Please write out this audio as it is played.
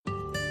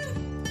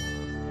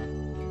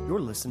You're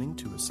listening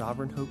to a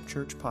Sovereign Hope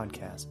Church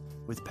podcast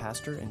with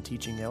pastor and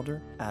teaching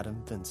elder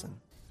Adam Vinson.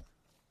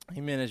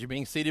 Amen. As you're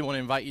being seated, I want to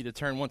invite you to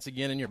turn once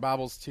again in your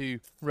Bibles to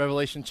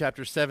Revelation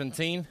chapter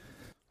 17.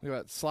 We've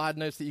got slide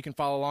notes that you can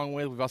follow along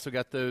with. We've also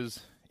got those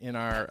in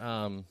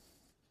our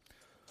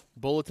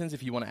bulletins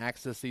if you want to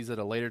access these at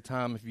a later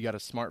time. If you got a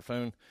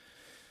smartphone,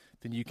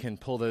 then you can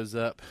pull those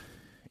up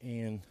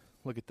and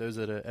look at those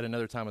at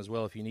another time as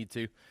well if you need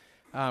to.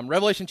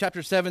 Revelation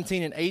chapter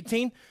 17 and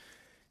 18.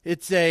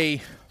 It's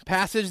a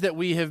passage that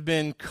we have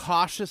been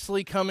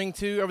cautiously coming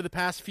to over the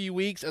past few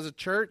weeks as a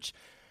church.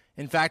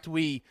 In fact,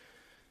 we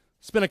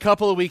spent a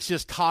couple of weeks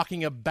just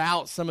talking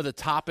about some of the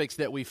topics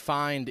that we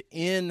find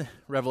in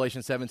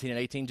Revelation 17 and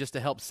 18 just to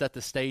help set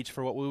the stage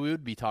for what we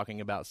would be talking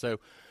about. So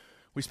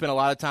we spent a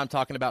lot of time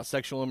talking about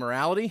sexual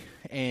immorality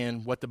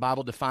and what the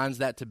Bible defines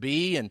that to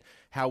be and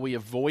how we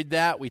avoid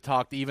that. We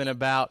talked even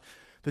about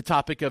the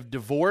topic of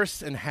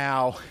divorce and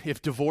how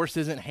if divorce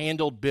isn't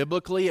handled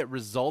biblically, it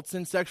results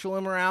in sexual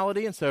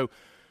immorality. And so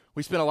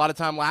we spent a lot of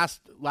time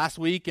last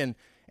week and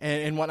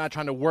whatnot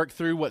trying to work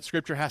through what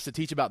Scripture has to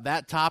teach about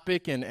that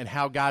topic and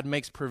how God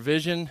makes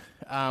provision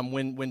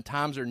when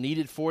times are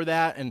needed for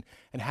that and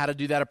how to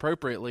do that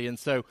appropriately. And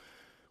so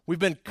we've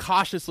been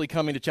cautiously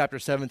coming to chapter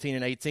 17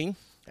 and 18,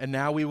 and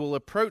now we will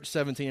approach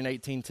 17 and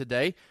 18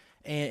 today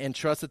and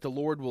trust that the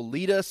Lord will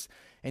lead us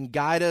and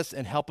guide us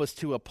and help us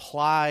to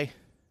apply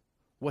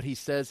what he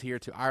says here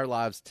to our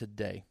lives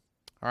today.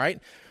 All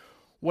right?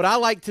 What I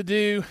like to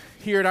do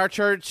here at our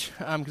church,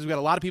 because we've got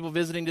a lot of people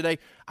visiting today,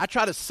 I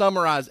try to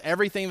summarize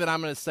everything that I'm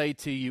going to say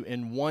to you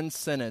in one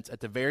sentence at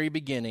the very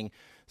beginning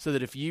so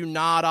that if you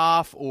nod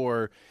off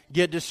or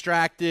get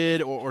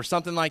distracted or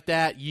something like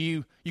that,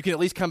 you can at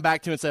least come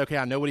back to and say, okay,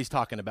 I know what he's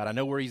talking about. I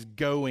know where he's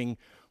going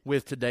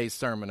with today's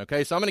sermon,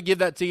 okay? So I'm going to give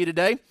that to you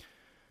today.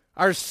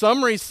 Our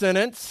summary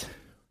sentence,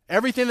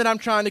 everything that I'm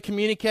trying to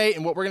communicate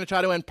and what we're going to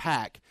try to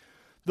unpack.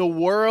 The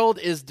world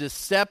is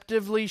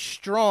deceptively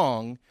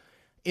strong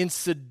in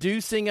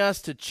seducing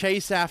us to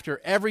chase after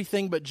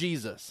everything but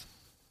Jesus.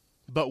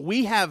 But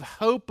we have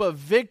hope of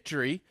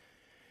victory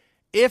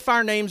if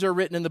our names are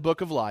written in the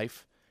book of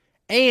life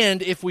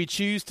and if we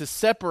choose to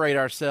separate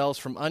ourselves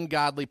from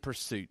ungodly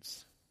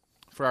pursuits.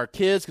 For our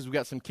kids, because we've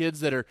got some kids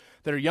that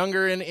are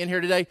younger in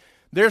here today,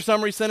 their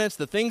summary sentence,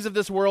 the things of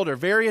this world are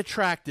very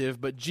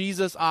attractive, but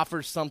Jesus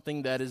offers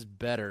something that is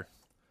better.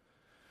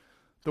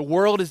 The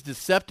world is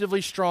deceptively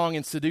strong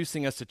in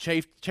seducing us to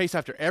chase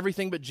after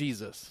everything but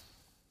Jesus.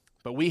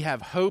 But we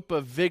have hope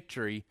of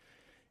victory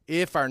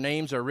if our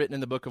names are written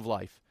in the book of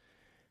life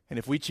and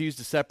if we choose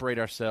to separate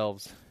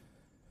ourselves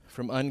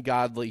from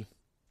ungodly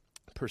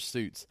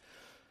pursuits.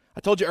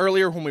 I told you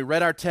earlier when we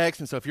read our text,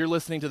 and so if you're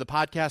listening to the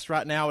podcast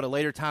right now at a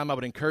later time, I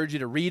would encourage you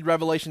to read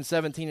Revelation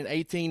 17 and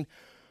 18.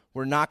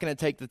 We're not going to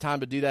take the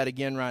time to do that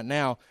again right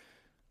now.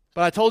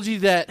 But I told you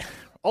that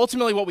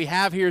ultimately what we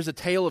have here is a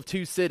tale of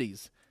two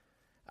cities.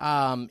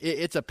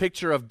 It's a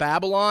picture of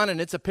Babylon and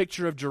it's a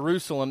picture of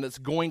Jerusalem that's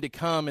going to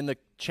come in the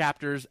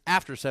chapters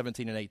after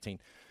 17 and 18.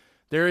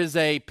 There is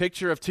a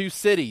picture of two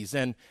cities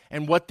and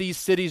what these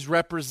cities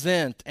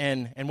represent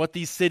and what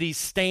these cities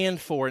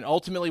stand for and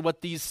ultimately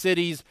what these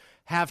cities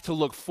have to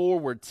look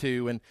forward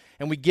to.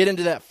 And we get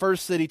into that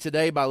first city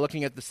today by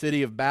looking at the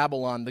city of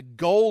Babylon. The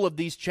goal of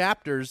these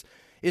chapters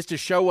is to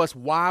show us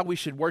why we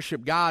should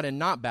worship God and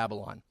not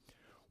Babylon.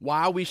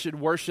 Why we should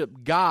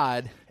worship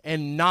God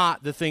and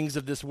not the things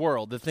of this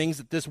world. The things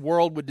that this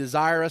world would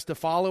desire us to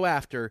follow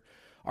after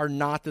are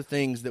not the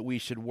things that we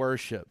should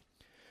worship.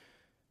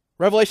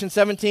 Revelation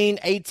 17,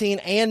 18,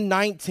 and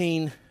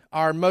 19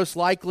 are most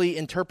likely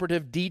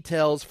interpretive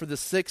details for the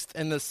 6th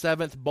and the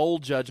 7th bowl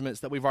judgments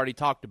that we've already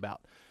talked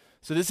about.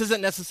 So this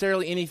isn't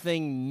necessarily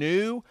anything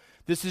new.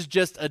 This is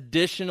just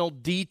additional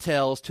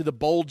details to the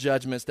bowl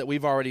judgments that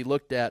we've already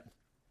looked at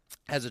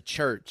as a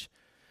church.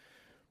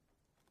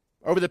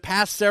 Over the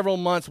past several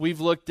months,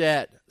 we've looked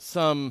at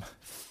some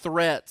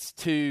threats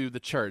to the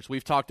church.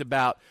 We've talked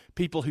about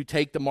people who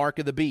take the mark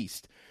of the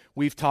beast.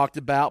 We've talked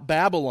about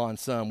Babylon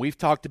some. We've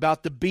talked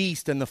about the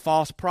beast and the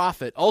false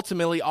prophet.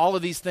 Ultimately, all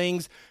of these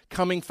things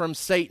coming from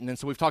Satan. And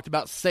so we've talked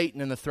about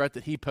Satan and the threat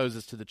that he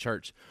poses to the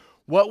church.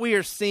 What we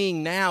are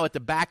seeing now at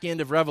the back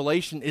end of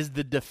Revelation is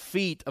the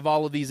defeat of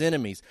all of these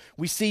enemies.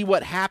 We see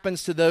what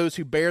happens to those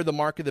who bear the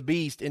mark of the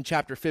beast in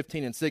chapter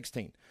 15 and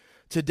 16.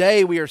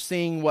 Today, we are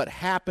seeing what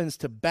happens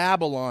to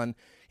Babylon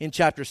in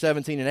chapter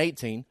 17 and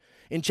 18.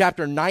 In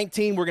chapter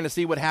 19, we're going to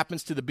see what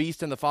happens to the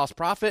beast and the false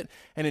prophet.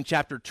 And in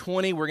chapter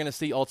 20, we're going to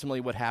see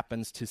ultimately what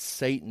happens to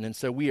Satan. And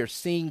so we are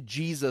seeing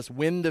Jesus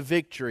win the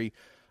victory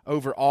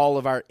over all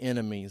of our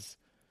enemies.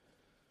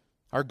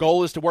 Our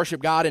goal is to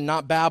worship God and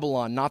not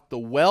Babylon, not the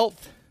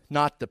wealth,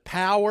 not the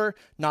power,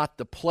 not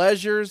the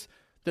pleasures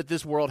that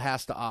this world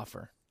has to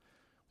offer.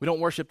 We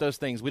don't worship those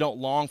things. We don't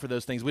long for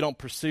those things. We don't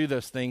pursue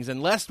those things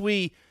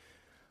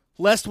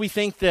lest we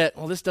think that,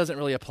 well, this doesn't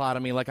really apply to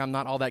me, like I'm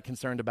not all that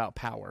concerned about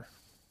power,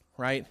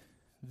 right?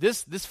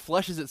 This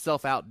fleshes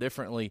itself out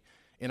differently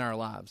in our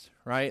lives,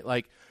 right?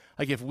 Like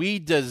if we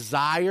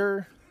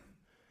desire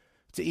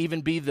to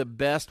even be the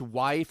best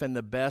wife and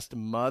the best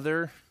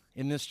mother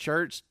in this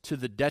church to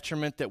the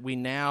detriment that we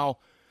now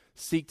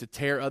seek to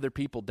tear other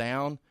people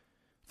down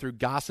through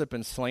gossip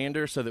and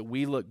slander so that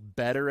we look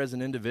better as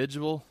an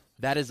individual,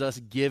 that is us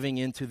giving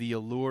into the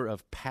allure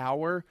of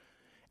power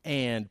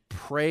and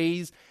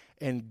praise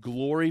and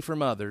glory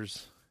from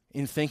others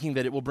in thinking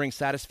that it will bring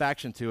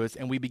satisfaction to us,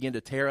 and we begin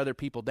to tear other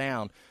people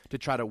down to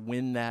try to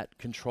win that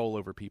control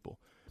over people.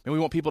 And we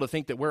want people to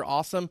think that we're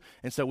awesome,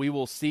 and so we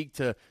will seek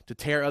to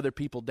tear other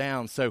people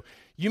down. So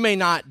you may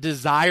not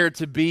desire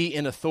to be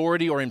in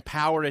authority or in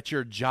power at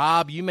your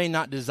job. You may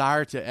not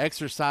desire to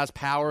exercise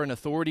power and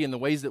authority in the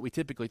ways that we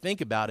typically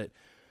think about it.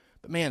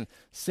 But man,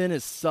 sin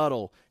is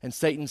subtle, and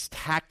Satan's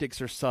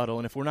tactics are subtle.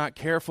 And if we're not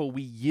careful,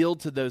 we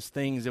yield to those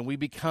things, and we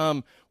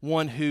become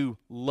one who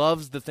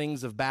loves the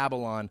things of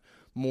Babylon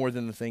more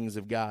than the things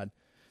of God.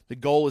 The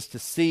goal is to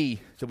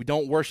see that we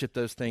don't worship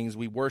those things.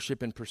 We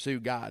worship and pursue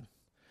God.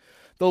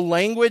 The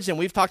language, and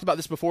we've talked about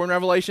this before in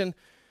Revelation,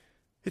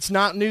 it's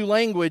not new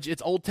language.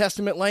 It's Old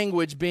Testament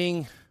language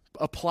being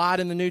applied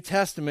in the New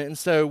Testament. And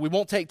so we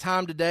won't take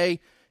time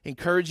today,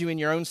 encourage you in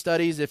your own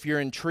studies if you're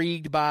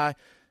intrigued by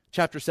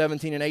chapter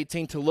 17 and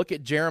 18 to look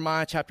at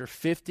Jeremiah chapter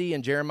 50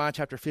 and Jeremiah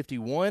chapter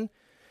 51,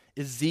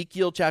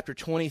 Ezekiel chapter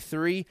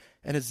 23,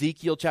 and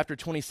Ezekiel chapter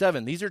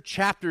 27. These are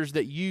chapters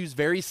that use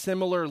very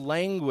similar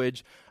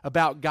language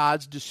about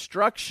God's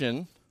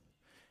destruction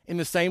in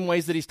the same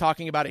ways that he's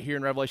talking about it here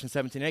in Revelation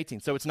 17 and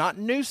 18. So it's not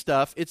new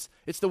stuff. It's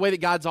the way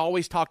that God's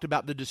always talked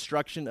about the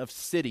destruction of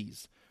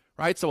cities,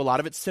 right? So a lot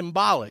of it's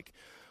symbolic.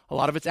 A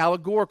lot of it's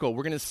allegorical.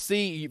 We're going to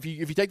see, if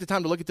you take the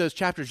time to look at those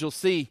chapters, you'll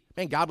see,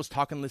 man, God was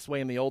talking this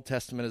way in the Old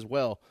Testament as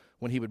well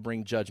when he would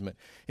bring judgment.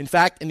 In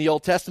fact, in the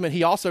Old Testament,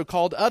 he also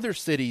called other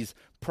cities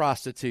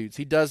prostitutes.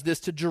 He does this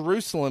to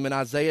Jerusalem in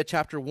Isaiah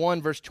chapter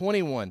 1, verse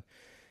 21.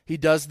 He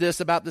does this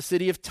about the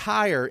city of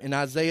Tyre in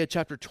Isaiah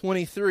chapter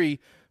 23,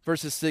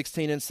 verses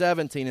 16 and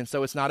 17. And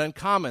so it's not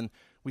uncommon,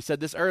 we said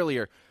this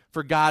earlier,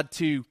 for God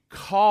to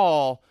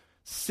call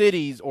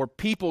cities or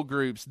people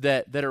groups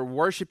that are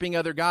worshiping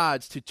other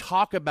gods to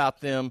talk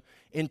about them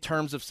in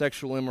terms of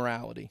sexual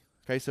immorality.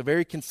 Okay, so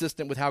very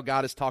consistent with how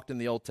God has talked in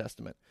the Old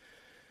Testament.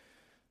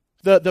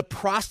 The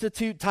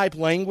prostitute type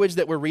language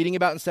that we're reading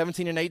about in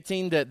 17 and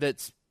 18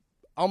 that's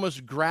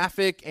almost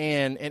graphic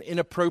and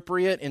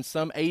inappropriate in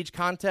some age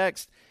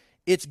context,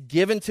 it's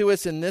given to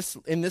us in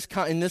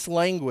this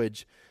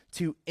language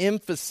to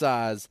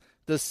emphasize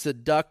the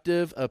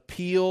seductive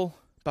appeal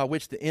by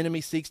which the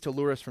enemy seeks to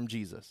lure us from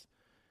Jesus.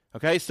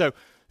 Okay, so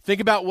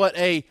think about what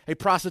a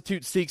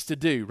prostitute seeks to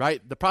do,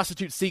 right? The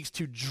prostitute seeks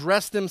to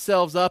dress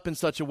themselves up in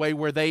such a way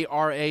where they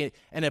are an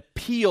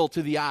appeal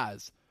to the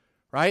eyes,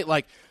 right?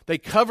 Like they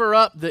cover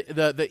up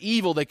the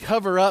evil, they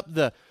cover up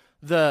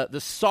the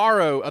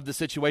sorrow of the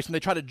situation. They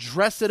try to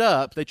dress it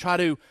up. They try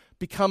to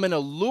become an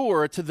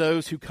allure to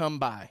those who come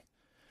by.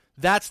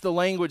 That's the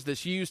language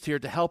that's used here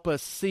to help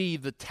us see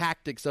the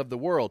tactics of the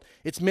world.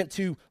 It's meant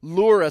to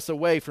lure us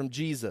away from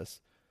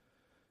Jesus.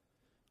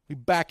 We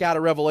back out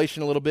of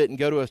Revelation a little bit and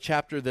go to a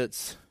chapter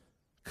that's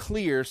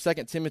clear, 2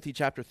 Timothy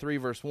chapter 3,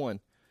 verse 1.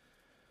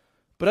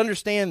 But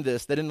understand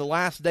this, that in the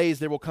last days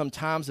there will come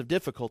times of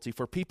difficulty,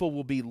 for people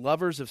will be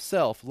lovers of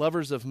self,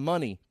 lovers of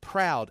money,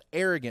 proud,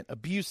 arrogant,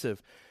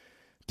 abusive,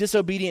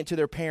 disobedient to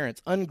their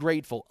parents,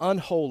 ungrateful,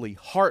 unholy,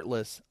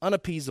 heartless,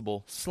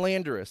 unappeasable,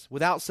 slanderous,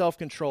 without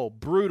self-control,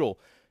 brutal,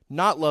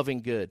 not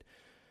loving good,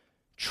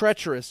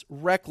 treacherous,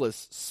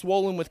 reckless,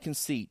 swollen with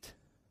conceit,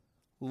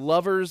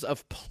 lovers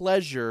of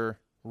pleasure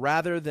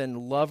rather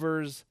than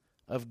lovers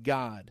of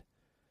God.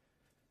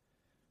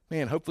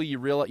 Man, hopefully you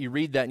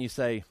read that and you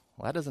say,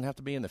 well, that doesn't have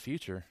to be in the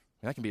future.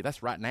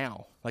 That's right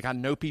now. Like I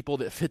know people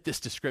that fit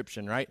this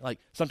description, right? Like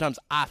sometimes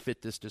I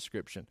fit this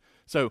description.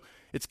 So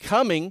it's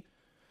coming,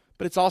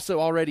 but it's also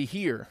already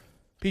here.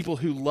 People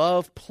who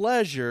love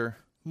pleasure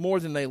more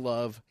than they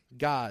love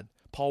God.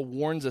 Paul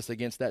warns us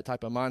against that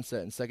type of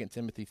mindset in 2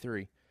 Timothy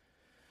 3.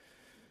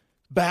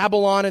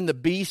 Babylon and the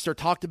beast are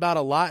talked about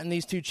a lot in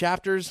these two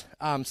chapters.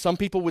 Some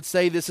people would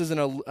say this is an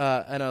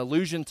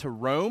allusion to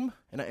Rome,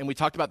 and we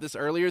talked about this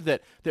earlier,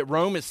 that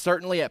Rome is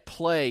certainly at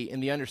play in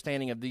the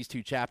understanding of these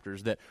two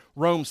chapters, that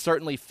Rome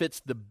certainly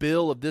fits the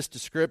bill of this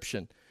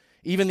description.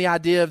 Even the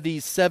idea of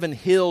these 7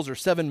 hills or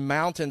 7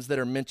 mountains that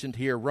are mentioned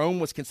here, Rome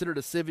was considered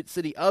a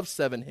city of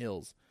 7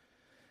 hills.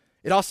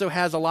 It also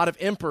has a lot of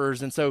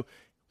emperors, and so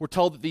we're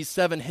told that these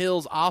 7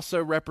 hills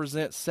also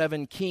represent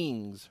 7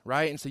 kings,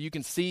 right? And so you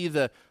can see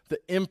the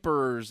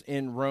emperors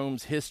in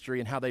Rome's history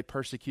and how they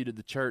persecuted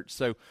the church.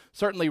 So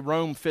certainly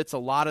Rome fits a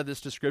lot of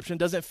this description.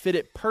 Doesn't fit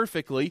it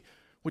perfectly,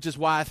 which is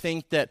why I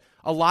think that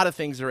a lot of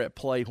things are at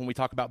play when we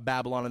talk about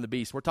Babylon and the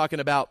beast. We're talking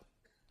about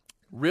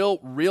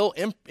real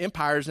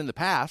empires in the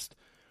past,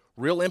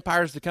 real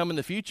empires to come in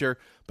the future,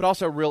 but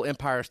also real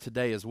empires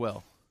today as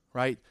well,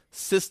 right?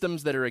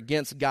 Systems that are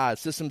against God,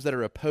 systems that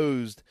are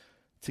opposed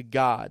to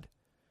God.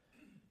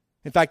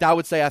 In fact, I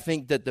would say I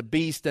think that the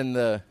beast and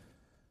the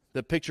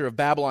picture of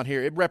Babylon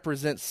here, it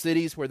represents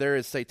cities where there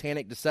is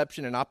satanic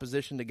deception and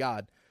opposition to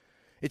God.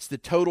 It's the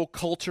total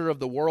culture of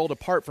the world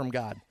apart from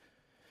God.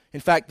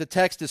 In fact, the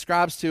text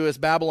describes to us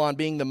Babylon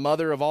being the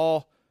mother of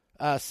all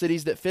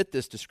cities that fit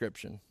this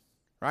description,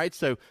 right?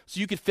 So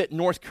you could fit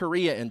North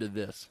Korea into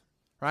this,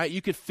 right?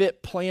 You could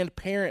fit Planned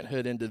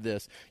Parenthood into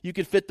this. You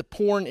could fit the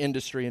porn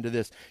industry into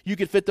this. You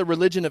could fit the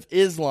religion of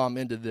Islam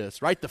into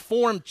this, right? The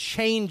form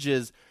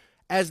changes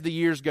as the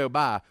years go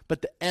by,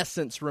 but the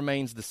essence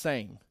remains the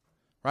same,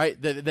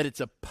 right? That it's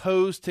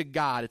opposed to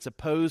God. It's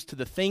opposed to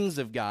the things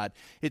of God.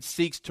 It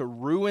seeks to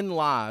ruin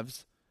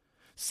lives,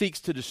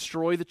 seeks to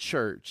destroy the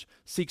church,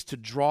 seeks to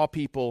draw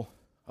people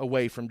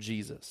away from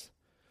Jesus.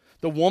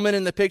 The woman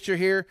in the picture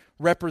here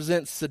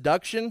represents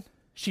seduction.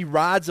 She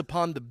rides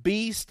upon the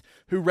beast,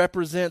 who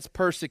represents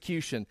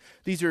persecution.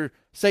 These are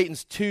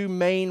Satan's two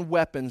main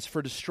weapons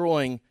for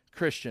destroying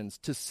Christians: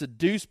 to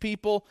seduce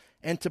people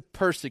and to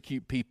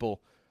persecute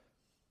people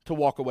to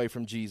walk away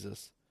from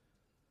Jesus.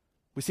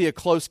 We see a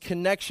close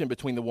connection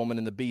between the woman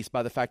and the beast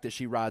by the fact that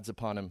she rides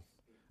upon him.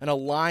 An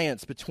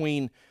alliance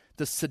between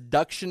the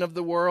seduction of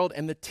the world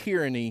and the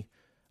tyranny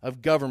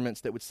of governments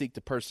that would seek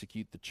to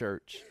persecute the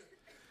church.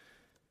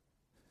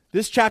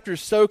 This chapter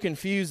is so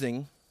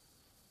confusing,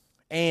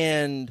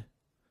 and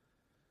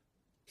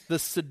the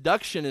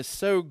seduction is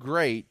so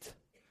great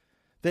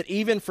that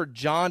even for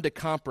John to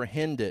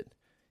comprehend it,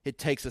 it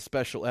takes a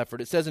special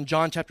effort. It says in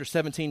John chapter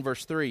 17,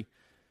 verse 3,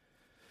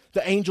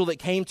 "The angel that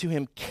came to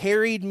him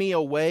carried me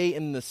away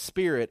in the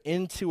spirit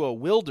into a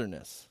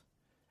wilderness,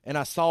 and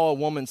I saw a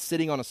woman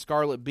sitting on a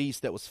scarlet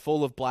beast that was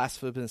full of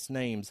blasphemous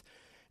names,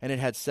 and it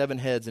had 7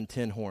 heads and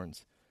 10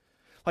 horns."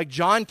 Like,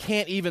 John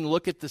can't even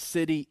look at the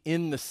city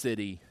in the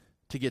city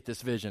to get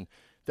this vision.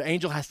 The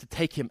angel has to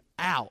take him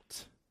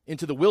out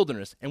into the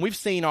wilderness. And we've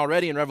seen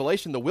already in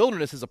Revelation, the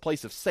wilderness is a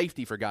place of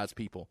safety for God's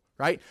people,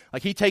 right?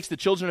 Like, he takes the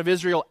children of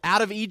Israel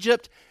out of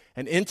Egypt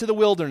and into the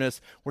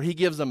wilderness, where he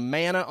gives them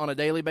manna on a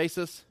daily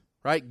basis,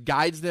 right?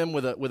 Guides them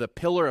with a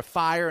pillar of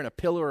fire and a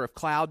pillar of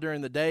cloud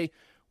during the day.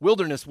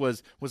 Wilderness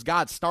was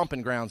God's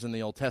stomping grounds in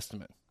the Old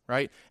Testament,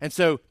 right? And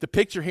so the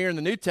picture here in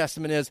the New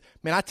Testament is,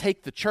 man, I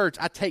take the church,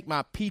 I take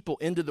my people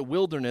into the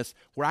wilderness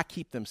where I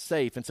keep them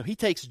safe. And so he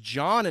takes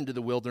John into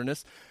the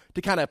wilderness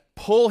to kind of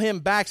pull him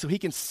back so he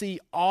can see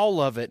all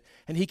of it,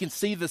 and he can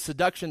see the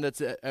seduction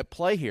that's at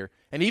play here.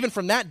 And even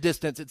from that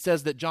distance, it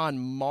says that John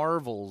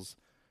marvels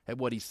at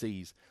what he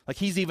sees. Like,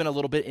 he's even a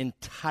little bit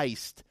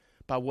enticed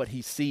by what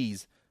he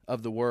sees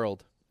of the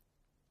world.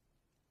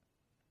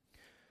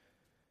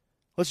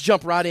 Let's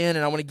jump right in,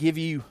 and I want to give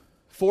you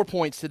 4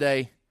 points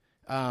today.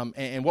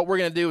 And what we're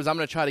going to do is I'm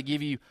going to try to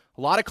give you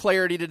a lot of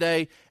clarity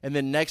today, and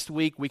then next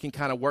week we can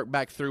kind of work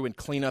back through and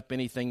clean up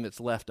anything that's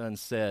left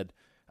unsaid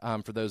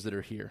for those that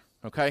are here,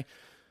 okay?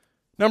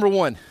 Number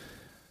 1,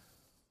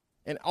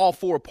 and all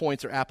 4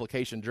 points are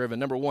application-driven.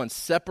 Number 1,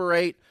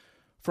 separate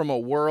from a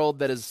world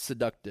that is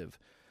seductive.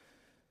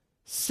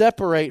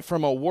 Separate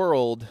from a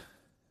world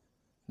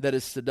that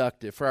is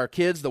seductive. For our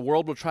kids, the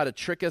world will try to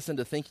trick us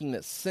into thinking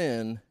that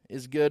sin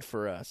is good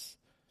for us.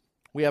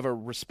 We have a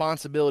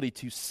responsibility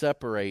to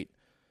separate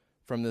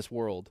from this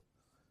world.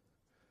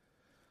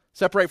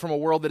 Separate from a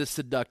world that is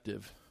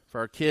seductive. For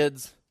our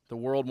kids, the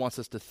world wants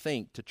us to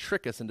think, to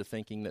trick us into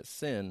thinking that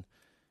sin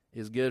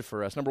is good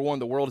for us. Number 1,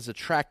 the world is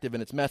attractive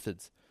in its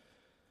methods.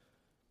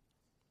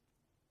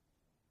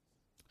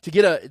 To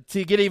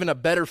get even a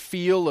better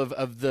feel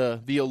of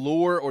the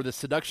allure or the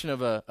seduction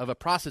of a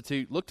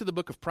prostitute, look to the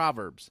book of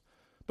Proverbs.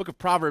 The book of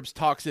Proverbs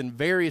talks in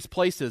various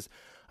places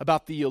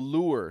about the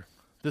allure,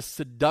 the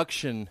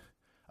seduction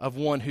of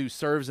one who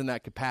serves in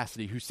that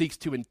capacity, who seeks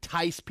to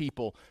entice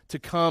people to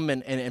come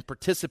and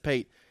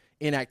participate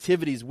in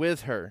activities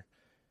with her.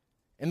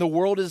 And the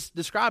world is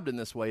described in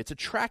this way. It's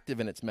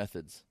attractive in its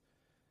methods.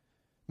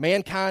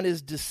 Mankind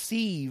is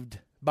deceived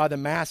by the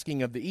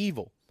masking of the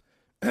evil.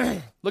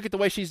 Look at the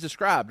way she's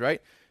described, right?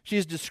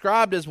 She's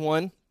described as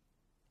one,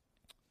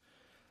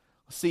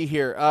 let's see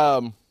here,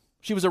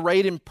 she was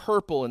arrayed in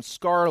purple and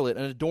scarlet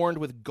and adorned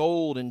with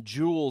gold and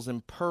jewels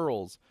and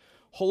pearls,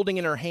 holding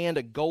in her hand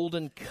a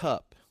golden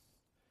cup.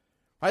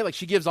 Right? Like,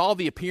 she gives all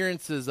the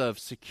appearances of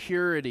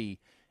security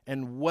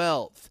and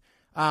wealth.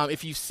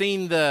 If you've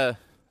seen the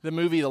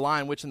movie The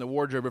Lion, Witch, and the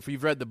Wardrobe, or if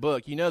you've read the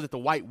book, you know that the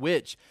White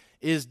Witch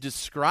is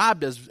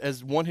described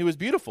as one who is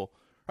beautiful.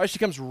 Right? She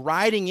comes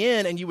riding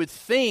in, and you would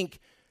think,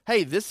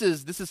 hey, this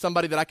is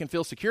somebody that I can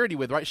feel security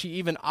with, right? She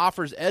even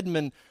offers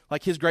Edmund,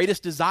 like, his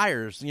greatest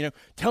desires. You know,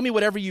 tell me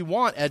whatever you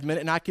want, Edmund,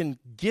 and I can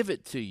give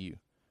it to you.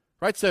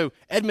 Right? So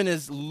Edmund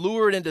is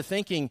lured into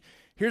thinking,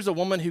 here's a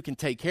woman who can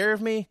take care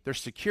of me. There's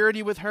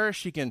security with her.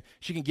 She can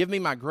give me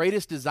my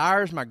greatest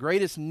desires, my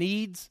greatest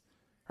needs.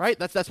 Right?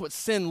 That's what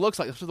sin looks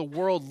like. That's what the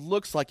world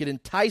looks like. It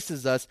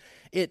entices us.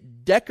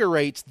 It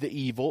decorates the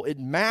evil. It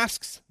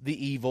masks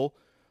the evil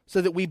so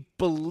that we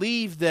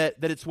believe that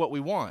it's what we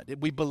want.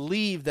 We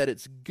believe that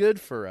it's good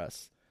for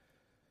us.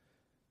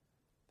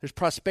 There's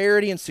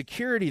prosperity and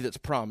security that's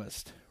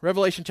promised.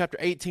 Revelation chapter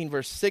 18,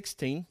 verse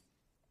 16.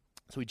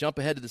 So we jump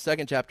ahead to the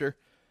second chapter.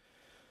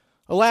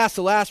 Alas,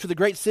 alas, for the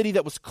great city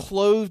that was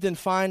clothed in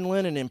fine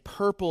linen, in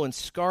purple and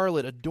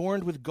scarlet,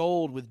 adorned with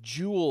gold, with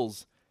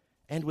jewels,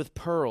 and with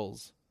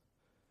pearls.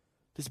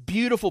 This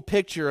beautiful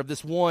picture of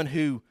this one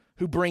who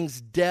brings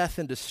death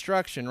and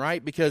destruction,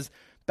 right? Because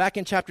back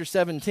in chapter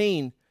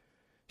 17,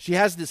 she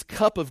has this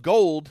cup of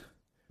gold,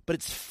 but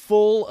it's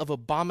full of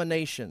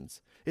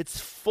abominations. It's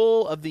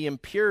full of the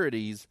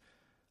impurities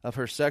of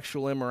her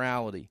sexual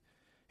immorality.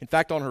 In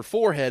fact, on her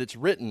forehead, it's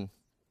written,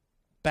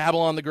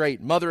 Babylon the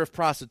Great, mother of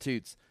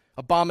prostitutes,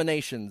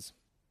 abominations.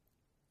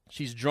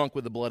 She's drunk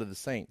with the blood of the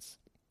saints.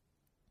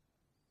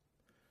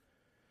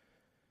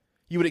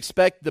 You would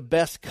expect the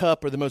best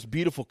cup or the most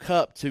beautiful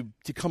cup to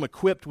come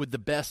equipped with the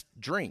best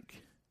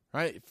drink,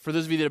 right? For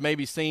those of you that have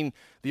maybe seen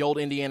the old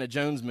Indiana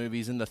Jones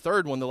movies, in the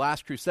third one, The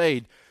Last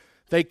Crusade,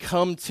 they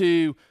come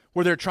to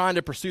where they're trying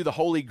to pursue the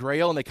Holy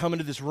Grail, and they come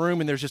into this room,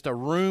 and there's just a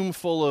room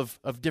full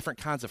of different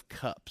kinds of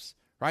cups,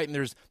 right? And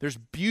there's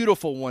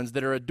beautiful ones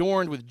that are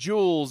adorned with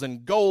jewels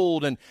and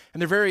gold, and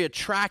they're very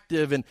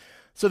attractive. And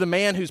so the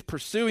man who's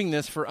pursuing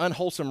this for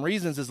unwholesome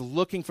reasons is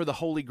looking for the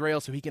Holy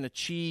Grail so he can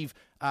achieve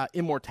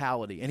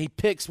immortality. And he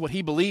picks what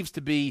he believes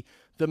to be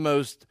the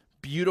most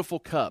beautiful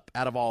cup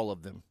out of all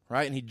of them,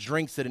 right? And he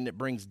drinks it, and it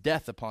brings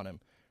death upon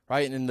him,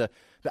 right? And the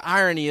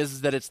irony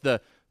is that it's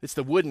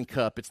the wooden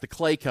cup, it's the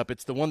clay cup,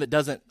 it's the one that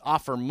doesn't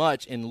offer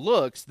much in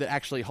looks that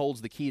actually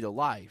holds the key to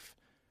life.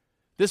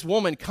 This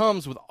woman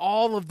comes with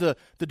all of the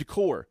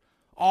decor,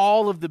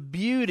 all of the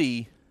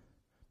beauty,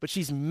 but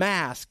she's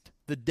masked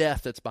the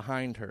death that's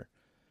behind her.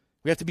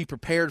 We have to be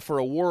prepared for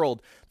a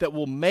world that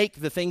will make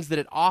the things that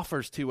it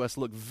offers to us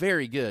look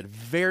very good,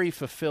 very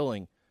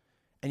fulfilling,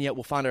 and yet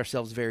we'll find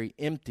ourselves very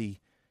empty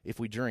if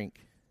we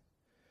drink.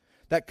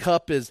 That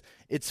cup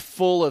it's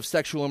full of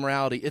sexual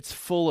immorality. It's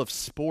full of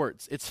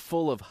sports. It's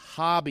full of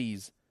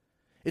hobbies.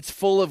 It's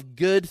full of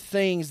good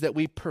things that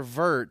we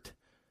pervert.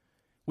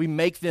 We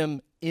make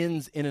them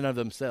ends in and of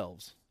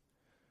themselves.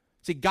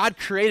 See, God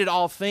created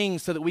all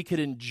things so that we could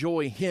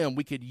enjoy Him.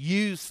 We could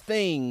use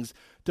things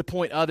to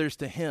point others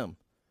to Him.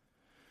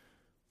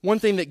 One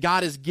thing that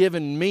God has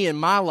given me in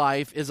my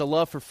life is a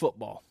love for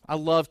football. I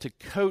love to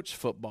coach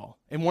football.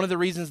 And one of the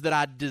reasons that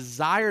I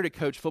desire to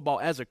coach football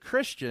as a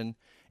Christian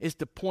is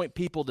to point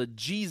people to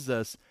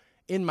Jesus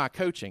in my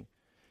coaching.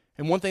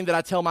 And one thing that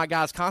I tell my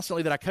guys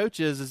constantly that I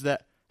coach is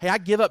that, hey, I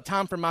give up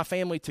time from my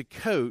family to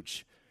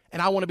coach,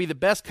 and I want to be the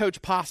best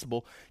coach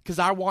possible because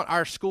I want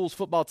our school's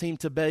football team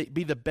to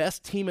be the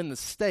best team in the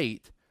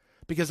state,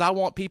 because I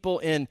want people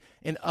in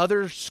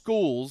other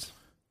schools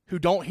who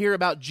don't hear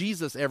about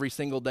Jesus every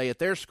single day at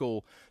their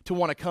school to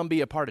want to come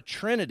be a part of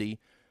Trinity,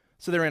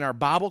 so they're in our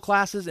Bible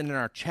classes and in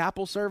our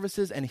chapel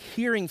services and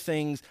hearing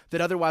things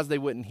that otherwise they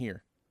wouldn't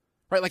hear.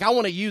 Right? Like, I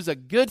want to use a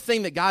good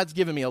thing that God's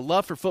given me, a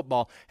love for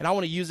football, and I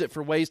want to use it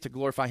for ways to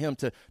glorify Him,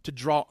 to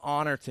draw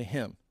honor to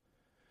Him.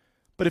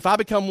 But if I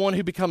become one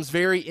who becomes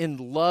very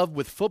in love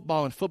with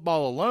football and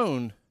football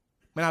alone,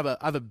 man,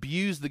 I've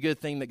abused the good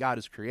thing that God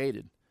has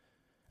created,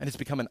 and it's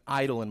become an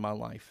idol in my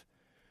life.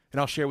 And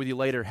I'll share with you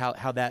later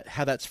how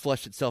that's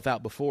fleshed itself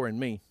out before in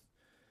me.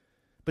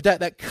 But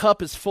that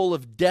cup is full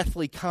of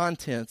deathly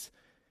contents,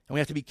 and we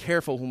have to be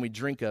careful when we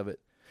drink of it.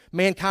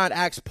 Mankind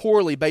acts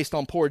poorly based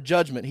on poor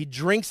judgment. He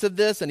drinks of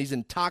this, and he's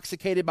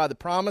intoxicated by the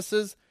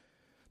promises,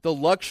 the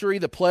luxury,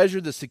 the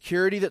pleasure, the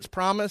security that's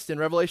promised in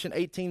Revelation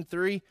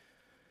 18:3.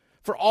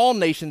 For all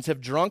nations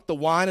have drunk the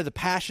wine of the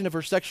passion of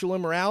her sexual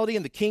immorality,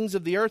 and the kings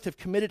of the earth have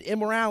committed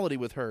immorality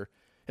with her,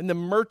 and the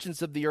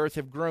merchants of the earth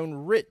have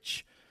grown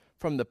rich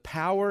from the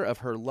power of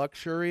her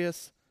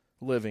luxurious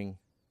living.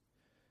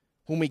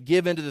 When we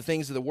give into the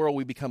things of the world,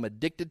 we become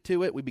addicted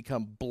to it, we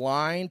become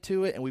blind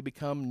to it, and we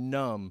become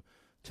numb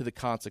to the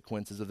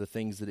consequences of the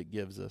things that it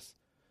gives us.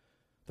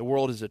 The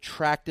world is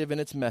attractive in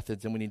its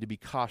methods, and we need to be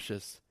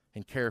cautious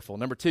and careful.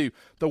 Number 2,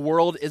 the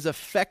world is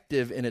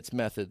effective in its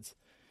methods.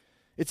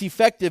 It's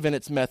effective in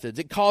its methods.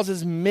 It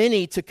causes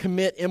many to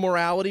commit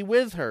immorality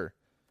with her.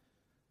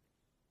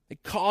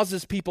 It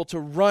causes people to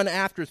run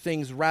after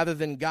things rather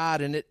than God,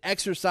 and it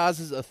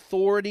exercises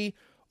authority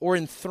or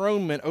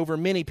enthronement over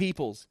many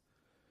peoples.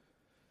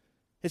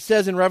 It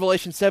says in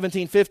Revelation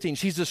 17:15,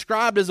 she's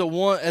described as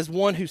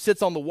one who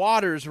sits on the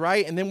waters,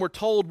 right? And then we're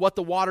told what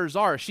the waters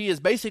are. She is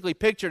basically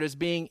pictured as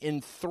being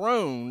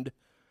enthroned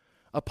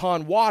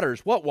upon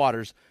waters. What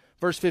waters?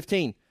 Verse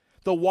 15,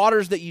 the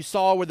waters that you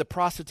saw where the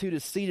prostitute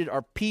is seated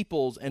are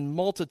peoples and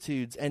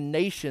multitudes and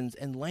nations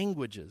and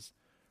languages,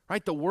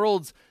 right? The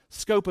world's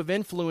scope of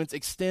influence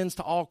extends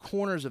to all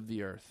corners of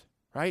the earth,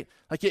 right?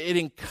 Like it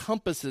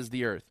encompasses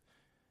the earth.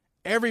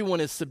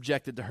 Everyone is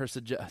subjected to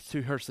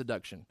her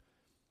seduction.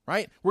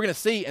 Right? We're going to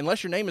see,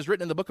 unless your name is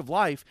written in the book of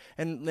life,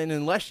 and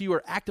unless you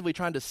are actively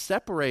trying to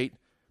separate,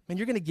 man,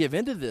 you're going to give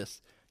into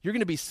this. You're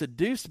going to be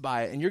seduced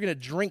by it, and you're going to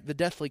drink the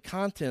deathly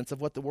contents of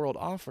what the world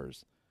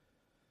offers.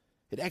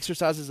 It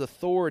exercises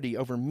authority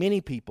over many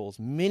peoples,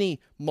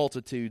 many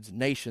multitudes,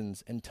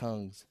 nations, and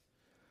tongues.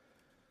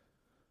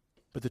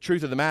 But the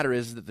truth of the matter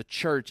is that the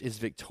church is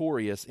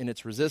victorious in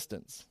its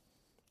resistance.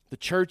 The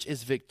church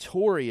is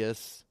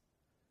victorious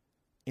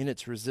in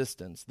its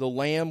resistance. The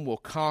Lamb will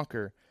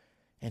conquer,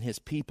 and His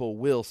people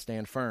will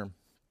stand firm.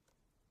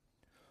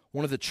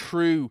 One of the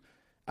true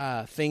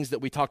things that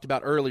we talked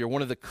about earlier,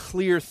 one of the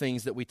clear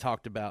things that we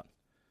talked about,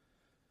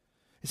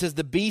 It says,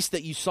 the beast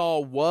that you saw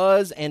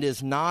was and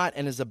is not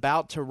and is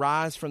about to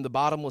rise from the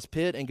bottomless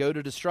pit and go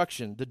to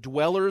destruction. The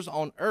dwellers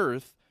on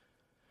earth,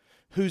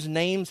 whose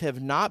names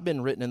have not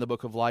been written in the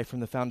book of life from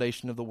the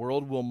foundation of the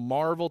world, will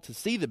marvel to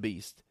see the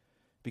beast,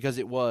 because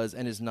it was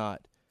and is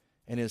not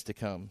and is to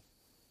come.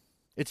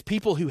 It's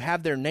people who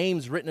have their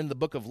names written in the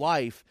book of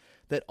life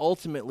that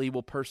ultimately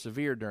will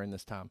persevere during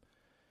this time.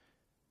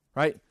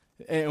 Right?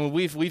 And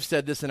we've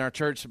said this in our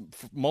church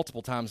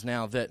multiple times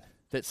now, that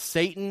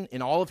Satan,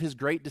 in all of his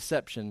great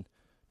deception,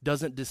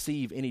 doesn't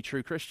deceive any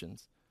true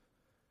Christians.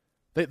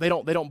 They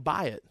don't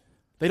buy it.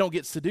 They don't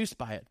get seduced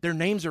by it. Their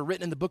names are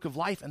written in the book of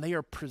life, and they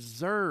are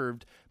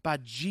preserved by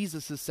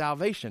Jesus'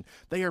 salvation.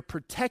 They are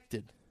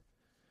protected.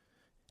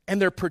 And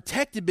they're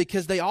protected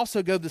because they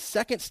also go the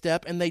second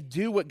step, and they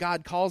do what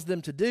God calls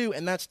them to do,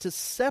 and that's to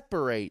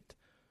separate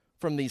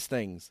from these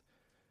things.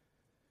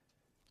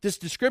 This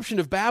description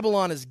of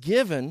Babylon is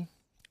given,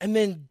 and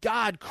then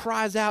God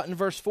cries out in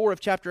verse 4 of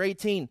chapter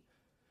 18,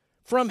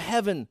 "From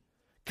heaven,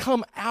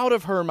 come out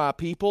of her, my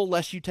people,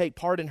 lest you take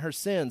part in her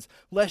sins,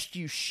 lest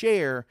you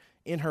share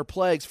in her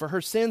plagues. For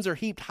her sins are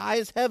heaped high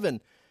as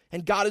heaven,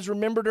 and God has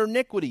remembered her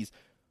iniquities."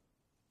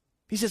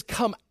 He says,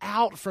 come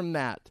out from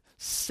that.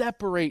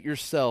 Separate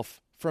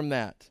yourself from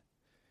that.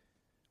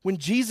 When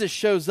Jesus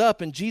shows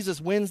up and Jesus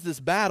wins this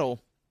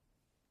battle,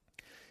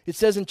 it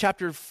says in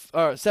chapter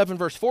 7,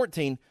 verse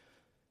 14,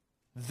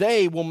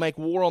 they will make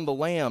war on the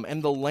Lamb,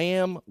 and the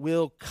Lamb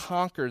will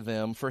conquer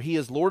them, for he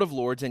is Lord of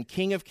lords and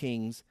King of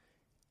kings,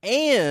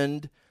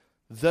 and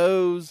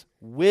those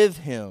with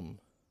him.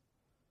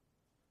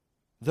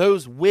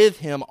 Those with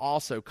him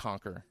also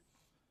conquer.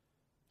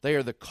 They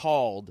are the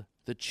called,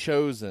 the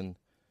chosen,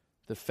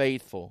 the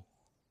faithful.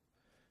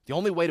 The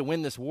only way to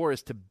win this war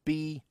is to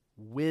be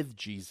with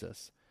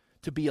Jesus,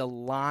 to be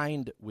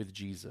aligned with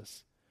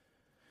Jesus.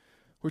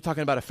 We were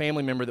talking about a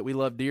family member that we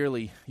love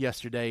dearly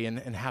yesterday,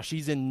 and how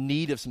she's in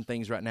need of some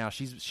things right now.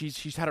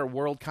 She's had her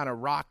world kind of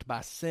rocked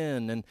by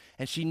sin,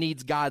 and she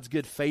needs God's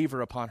good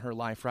favor upon her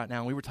life right now.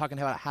 And we were talking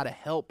about how to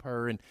help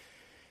her, and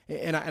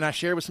I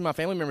shared with some of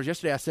my family members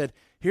yesterday. I said,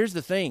 here's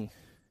the thing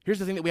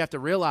that we have to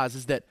realize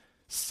is that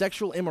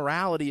sexual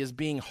immorality is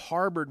being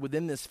harbored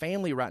within this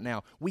family right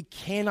now. We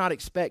cannot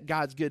expect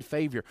God's good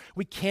favor.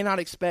 We cannot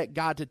expect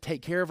God to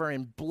take care of her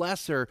and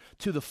bless her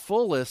to the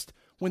fullest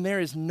when there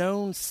is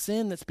known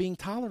sin that's being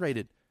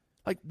tolerated.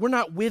 Like, we're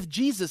not with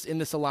Jesus in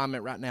this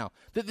alignment right now.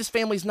 That this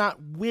family's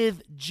not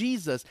with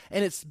Jesus,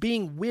 and it's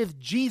being with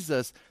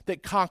Jesus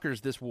that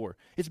conquers this war.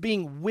 It's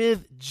being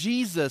with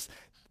Jesus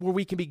where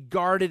we can be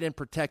guarded and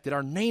protected.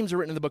 Our names are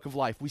written in the book of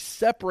life. We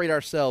separate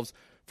ourselves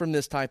from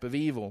this type of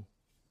evil.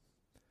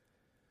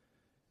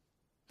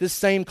 This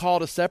same call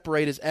to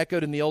separate is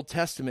echoed in the Old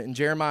Testament in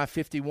Jeremiah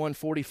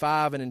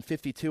 51:45 and in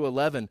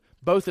 52:11.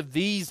 Both of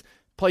these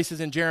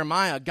places in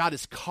Jeremiah, God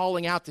is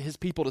calling out to his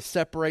people to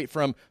separate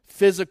from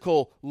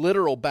physical,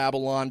 literal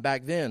Babylon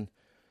back then.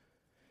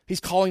 He's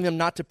calling them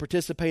not to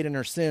participate in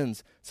her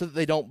sins so that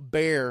they don't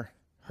bear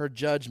her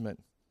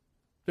judgment.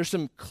 There's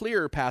some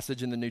clearer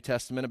passage in the New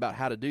Testament about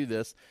how to do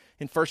this.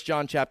 In 1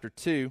 John chapter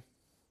 2,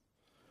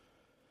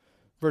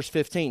 verse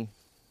 15.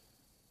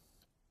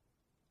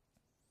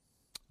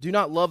 Do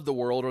not love the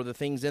world or the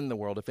things in the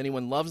world. If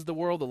anyone loves the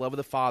world, the love of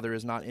the Father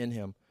is not in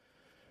him.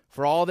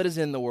 For all that is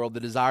in the world, the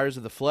desires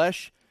of the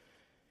flesh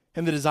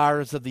and the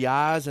desires of the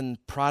eyes and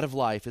pride of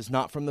life is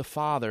not from the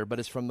Father, but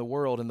is from the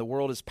world. And the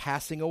world is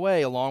passing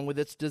away along with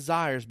its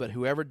desires, but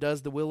whoever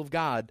does the will of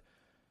God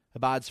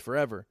abides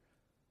forever.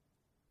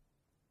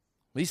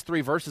 These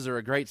three verses are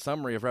a great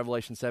summary of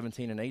Revelation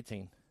 17 and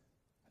 18.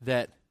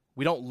 That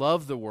we don't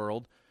love the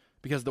world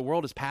because the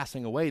world is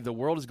passing away. The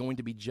world is going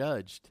to be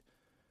judged.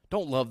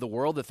 Don't love the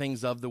world, the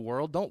things of the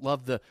world. Don't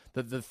love the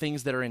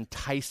things that are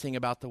enticing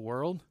about the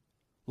world.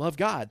 Love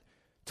God.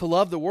 To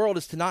love the world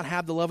is to not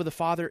have the love of the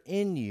Father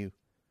in you.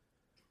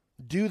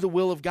 Do the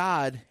will of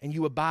God and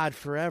you abide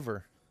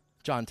forever,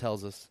 John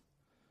tells us.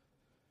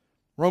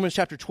 Romans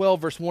chapter 12,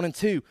 verse 1 and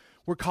 2,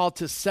 we're called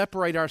to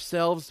separate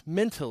ourselves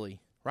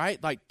mentally,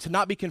 right? Like to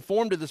not be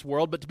conformed to this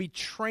world, but to be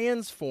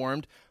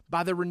transformed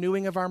by the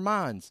renewing of our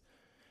minds.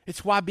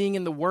 It's why being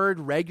in the Word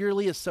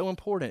regularly is so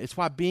important. It's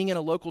why being in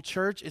a local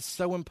church is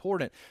so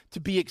important. To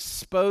be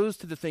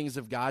exposed to the things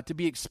of God, to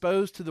be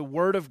exposed to the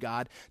Word of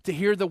God, to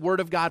hear the Word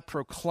of God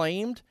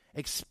proclaimed,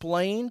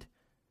 explained,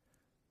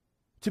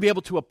 to be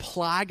able to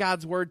apply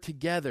God's Word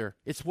together.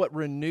 It's what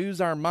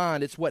renews our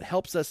mind. It's what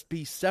helps us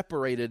be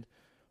separated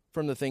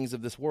from the things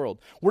of this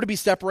world. We're to be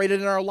separated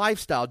in our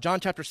lifestyle.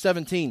 John chapter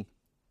 17.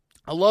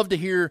 I love to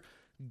hear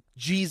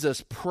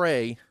Jesus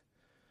pray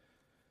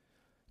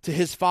to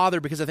his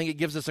Father because I think it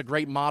gives us a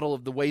great model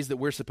of the ways that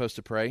we're supposed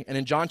to pray. And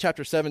in John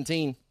chapter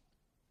 17,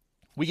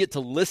 we get to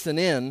listen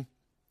in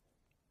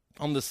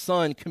on the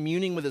Son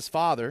communing with his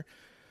Father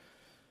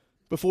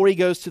before he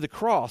goes to the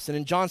cross. And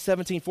in John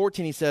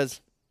 17:14, he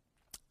says,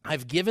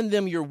 I've given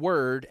them your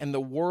word, and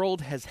the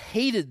world has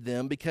hated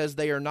them because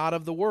they are not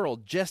of the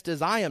world, just as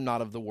I am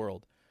not of the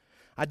world.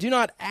 I do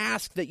not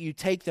ask that you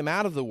take them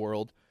out of the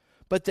world,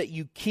 but that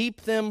you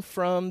keep them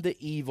from the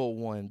evil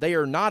one. They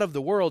are not of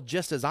the world,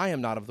 just as I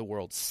am not of the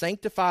world.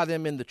 Sanctify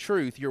them in the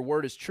truth. Your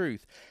word is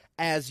truth.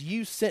 As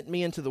you sent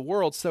me into the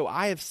world, so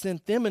I have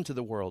sent them into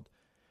the world.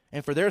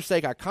 And for their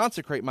sake I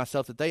consecrate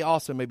myself, that they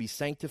also may be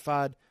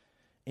sanctified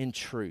in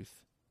truth.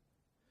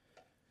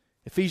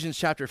 Ephesians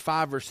chapter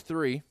 5, verse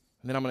 3, and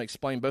then I'm going to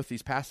explain both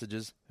these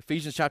passages.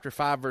 Ephesians chapter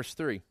 5, verse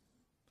 3.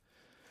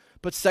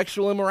 But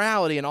sexual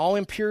immorality and all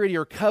impurity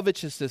or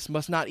covetousness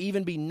must not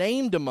even be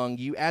named among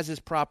you, as is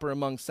proper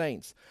among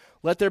saints.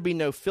 Let there be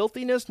no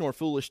filthiness, nor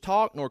foolish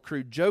talk, nor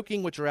crude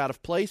joking, which are out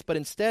of place, but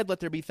instead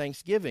let there be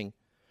thanksgiving.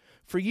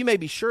 For you may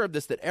be sure of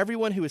this, that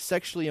everyone who is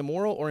sexually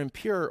immoral or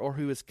impure or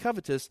who is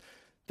covetous,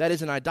 that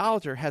is an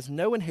idolater, has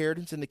no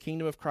inheritance in the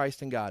kingdom of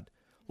Christ and God.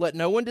 Let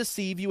no one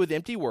deceive you with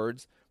empty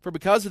words, for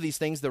because of these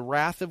things the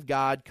wrath of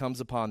God comes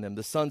upon them,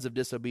 the sons of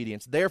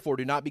disobedience. Therefore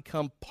do not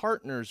become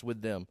partners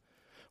with them.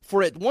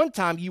 For at one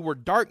time you were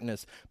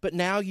darkness, but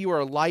now you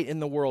are light in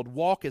the world.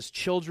 Walk as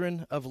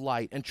children of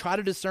light, and try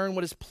to discern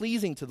what is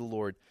pleasing to the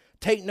Lord.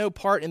 Take no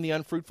part in the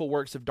unfruitful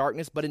works of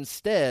darkness, but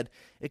instead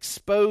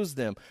expose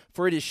them.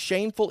 For it is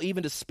shameful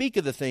even to speak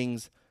of the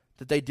things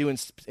that they do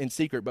in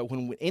secret. But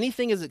when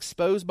anything is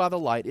exposed by the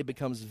light, it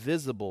becomes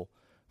visible.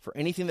 For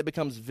anything that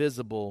becomes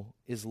visible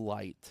is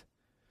light.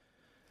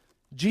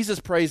 Jesus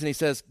prays and he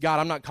says,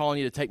 God, I'm not calling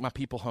you to take my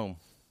people home.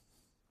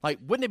 Like,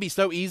 wouldn't it be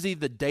so easy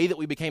the day that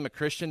we became a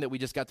Christian that we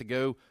just got to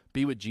go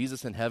be with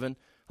Jesus in heaven?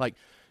 Like,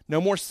 no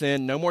more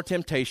sin, no more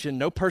temptation,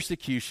 no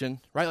persecution,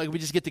 right? Like, we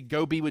just get to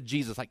go be with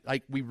Jesus.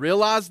 Like we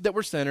realize that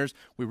we're sinners.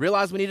 We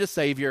realize we need a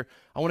Savior.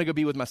 I want to go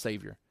be with my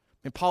Savior.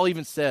 And Paul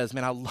even says,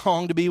 man, I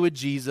long to be with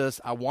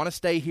Jesus. I want to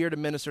stay here to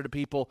minister to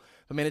people.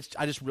 But, man,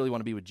 I just really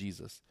want to be with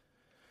Jesus.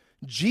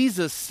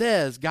 Jesus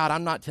says, God,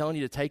 I'm not telling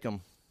you to take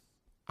them.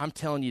 I'm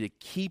telling you to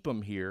keep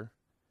them here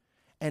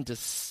and to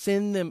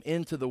send them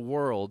into the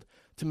world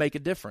to make a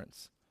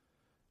difference.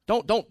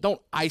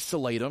 Don't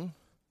isolate them.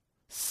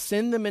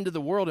 Send them into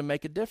the world and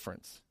make a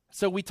difference.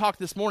 So we talked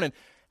this morning,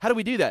 how do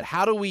we do that?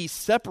 How do we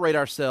separate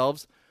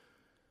ourselves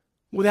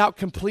without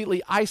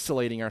completely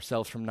isolating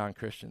ourselves from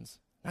non-Christians?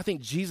 I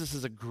think Jesus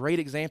is a great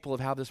example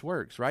of how this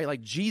works, right?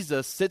 Like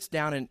Jesus sits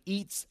down and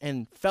eats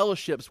and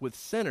fellowships with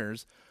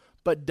sinners,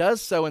 but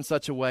does so in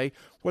such a way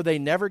where they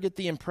never get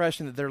the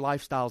impression that their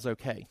lifestyle is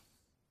okay,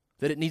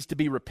 that it needs to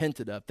be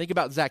repented of. Think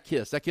about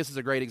Zacchaeus. Zacchaeus is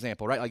a great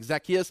example, right? Like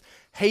Zacchaeus,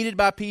 hated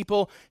by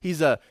people. He's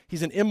an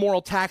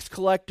immoral tax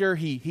collector.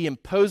 He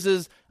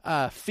imposes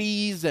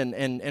fees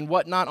and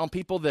whatnot on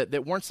people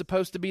that weren't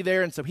supposed to be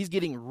there, and so he's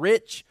getting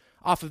rich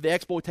off of the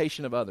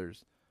exploitation of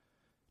others.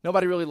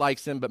 Nobody really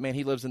likes him, but man,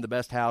 he lives in the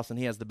best house and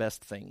he has the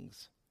best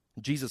things.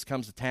 Jesus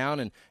comes to town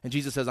and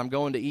Jesus says, I'm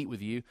going to eat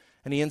with you,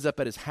 and he ends up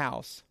at his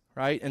house,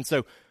 right? And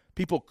so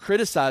people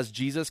criticize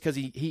Jesus because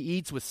he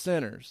eats with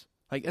sinners.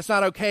 Like, it's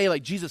not okay.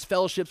 Like, Jesus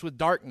fellowships with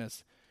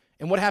darkness.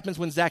 And what happens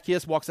when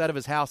Zacchaeus walks out of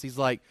his house? He's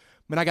like,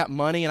 man, I got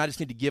money and I just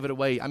need to give it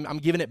away. I'm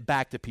giving it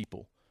back to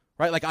people,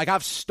 right? Like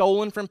I've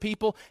stolen from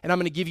people and I'm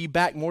going to give you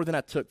back more than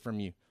I took from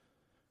you.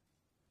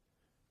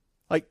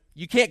 Like,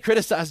 you can't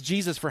criticize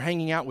Jesus for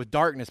hanging out with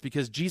darkness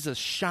because Jesus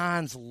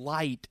shines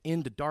light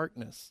into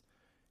darkness.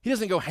 He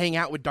doesn't go hang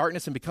out with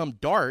darkness and become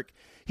dark.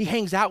 He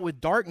hangs out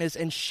with darkness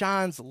and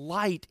shines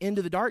light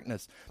into the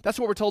darkness. That's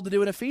what we're told to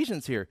do in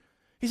Ephesians here.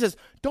 He says,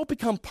 don't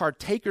become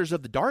partakers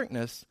of the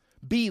darkness.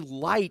 Be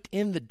light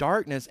in the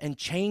darkness and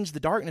change the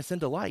darkness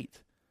into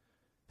light.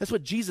 That's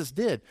what Jesus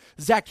did.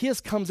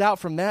 Zacchaeus comes out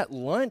from that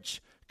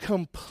lunch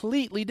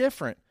completely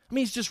different. I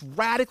mean, he's just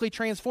radically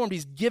transformed.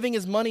 He's giving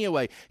his money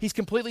away. He's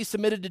completely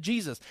submitted to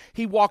Jesus.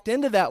 He walked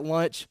into that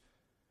lunch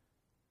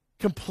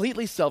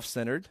completely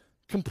self-centered,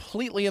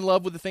 completely in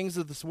love with the things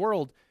of this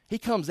world. He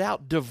comes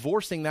out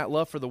divorcing that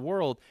love for the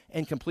world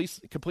and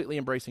completely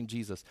embracing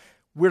Jesus.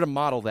 We're to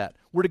model that.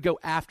 We're to go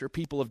after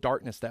people of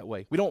darkness that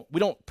way. We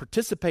don't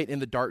participate in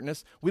the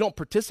darkness. We don't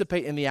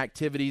participate in the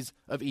activities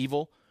of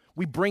evil.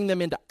 We bring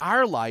them into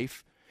our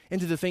life,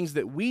 into the things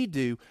that we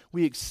do.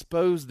 We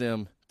expose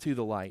them to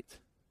the light.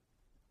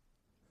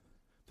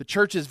 The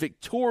church is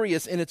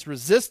victorious in its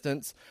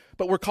resistance,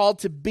 but we're called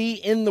to be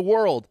in the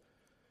world,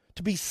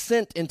 to be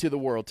sent into the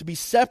world, to be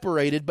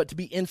separated, but to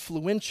be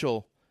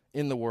influential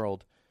in the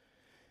world.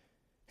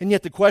 And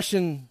yet the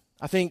question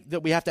I think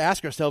that we have to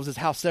ask ourselves is,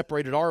 how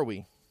separated are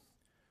we?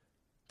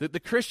 The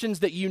Christians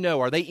that you know,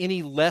 are they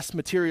any less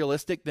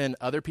materialistic than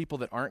other people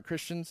that aren't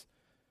Christians?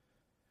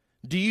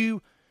 Do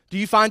you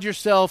find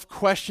yourself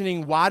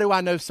questioning, why do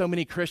I know so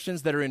many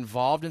Christians that are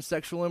involved in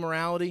sexual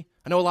immorality?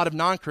 I know a lot of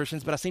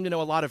non-Christians, but I seem to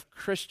know a lot of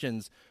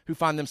Christians who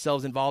find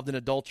themselves involved in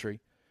adultery.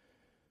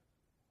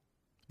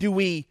 Do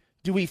we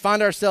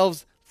find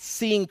ourselves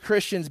seeing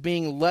Christians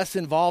being less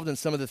involved in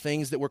some of the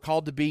things that we're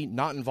called to be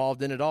not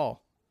involved in at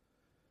all?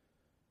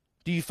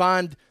 Do you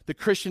find the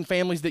Christian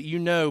families that you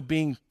know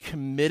being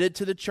committed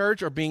to the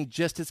church or being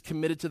just as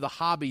committed to the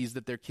hobbies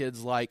that their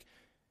kids like,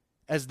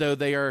 as though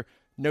they are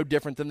no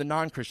different than the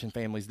non-Christian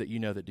families that you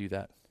know that do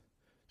that?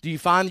 Do you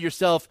find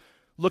yourself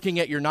looking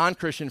at your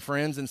non-Christian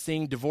friends and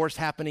seeing divorce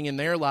happening in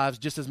their lives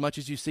just as much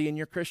as you see in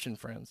your Christian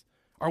friends?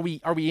 Are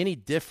we any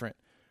different?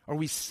 Are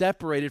we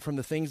separated from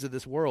the things of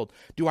this world?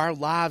 Do our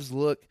lives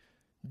look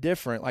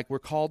different like we're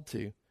called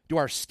to? Do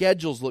our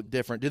schedules look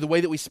different? Do the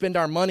way that we spend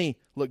our money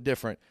look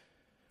different?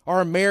 Are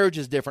our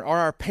marriages different? Are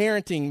our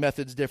parenting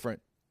methods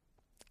different?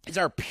 Is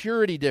our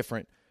purity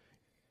different?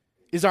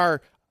 Is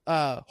our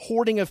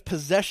hoarding of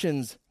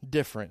possessions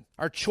different?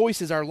 Our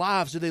choices, our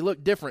lives, do they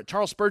look different?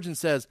 Charles Spurgeon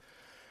says,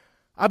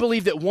 I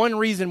believe that one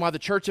reason why the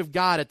Church of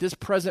God at this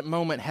present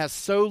moment has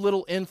so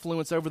little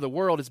influence over the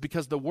world is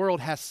because the world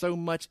has so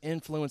much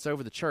influence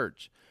over the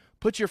church.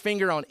 Put your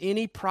finger on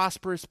any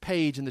prosperous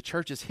page in the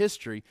church's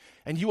history,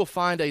 and you will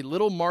find a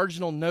little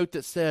marginal note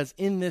that says,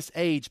 in this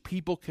age,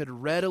 people could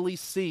readily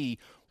see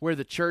where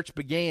the church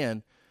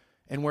began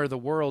and where the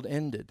world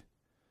ended.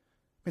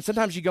 And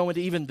sometimes you go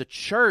into even the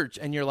church,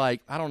 and you're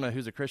like, I don't know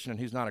who's a Christian and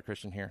who's not a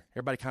Christian here.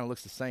 Everybody kind of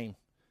looks the same.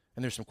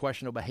 And there's some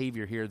questionable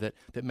behavior here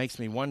that makes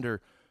me wonder,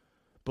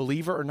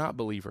 believer or not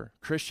believer,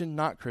 Christian,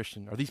 not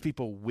Christian, are these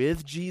people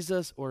with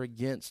Jesus or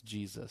against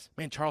Jesus?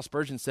 Man, Charles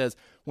Spurgeon says,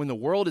 when the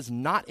world is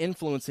not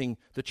influencing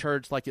the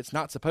church like it's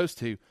not supposed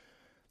to,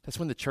 that's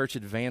when the church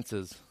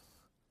advances.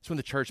 That's when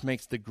the church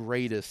makes the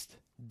greatest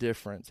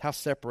difference. How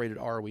separated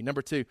are we?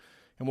 Number 2,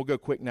 and we'll go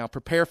quick now,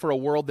 prepare for a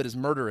world that is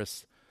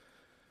murderous.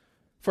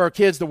 For our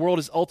kids, the world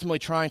is ultimately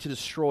trying to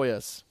destroy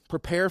us.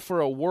 Prepare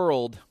for a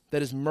world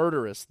that is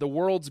murderous. The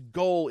world's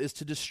goal is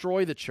to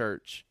destroy the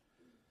church.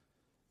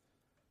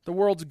 The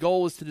world's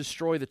goal is to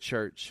destroy the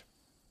church.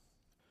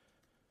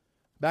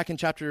 Back in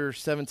chapter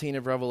 17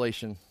 of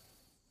Revelation,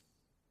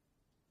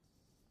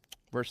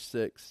 verse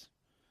 6,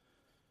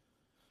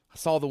 I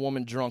saw the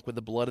woman drunk with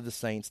the blood of the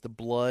saints, the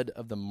blood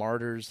of the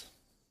martyrs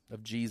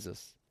of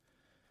Jesus.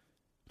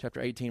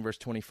 Chapter 18, verse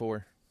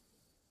 24.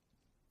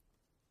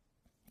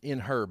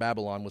 In her,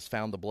 Babylon, was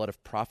found the blood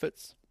of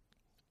prophets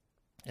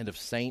and of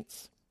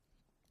saints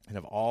and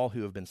of all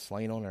who have been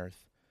slain on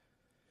earth.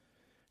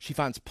 She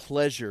finds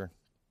pleasure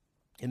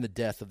in the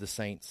death of the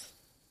saints.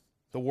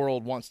 The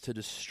world wants to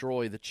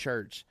destroy the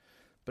church,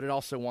 but it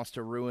also wants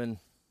to ruin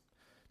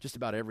just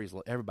about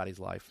everybody's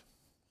life.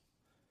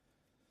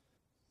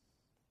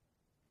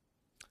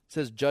 It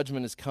says,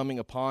 judgment is coming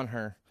upon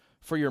her.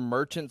 For your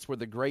merchants were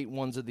the great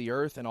ones of the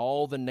earth, and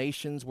all the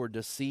nations were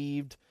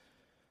deceived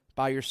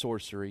by your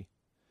sorcery.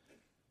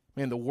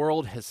 Man, the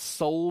world has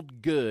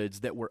sold goods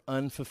that were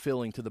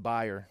unfulfilling to the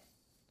buyer.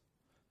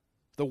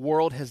 The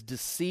world has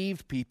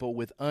deceived people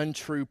with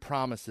untrue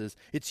promises.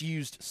 It's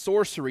used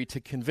sorcery to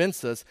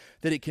convince us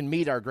that it can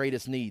meet our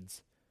greatest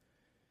needs.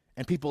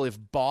 And people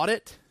have bought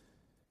it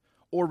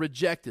or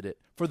rejected it.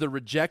 For the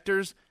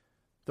rejectors,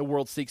 the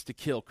world seeks to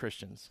kill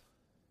Christians.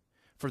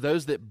 For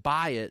those that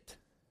buy it,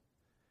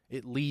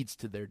 it leads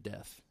to their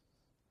death.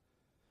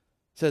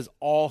 It says,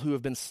 all who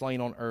have been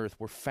slain on earth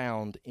were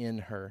found in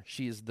her.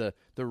 She is the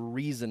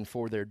reason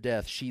for their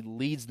death. She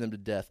leads them to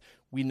death.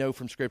 We know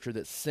from Scripture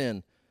that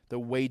sin, the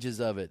wages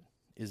of it,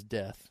 is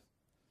death.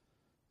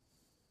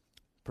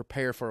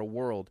 Prepare for a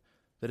world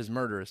that is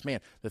murderous. Man,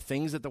 the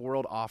things that the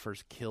world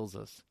offers kills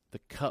us.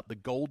 The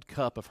gold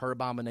cup of her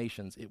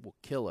abominations, it will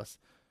kill us.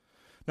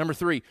 Number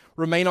 3,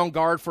 remain on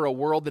guard for a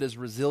world that is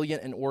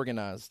resilient and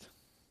organized.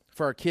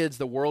 For our kids,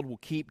 the world will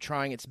keep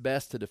trying its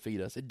best to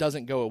defeat us. It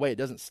doesn't go away. It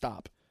doesn't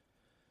stop.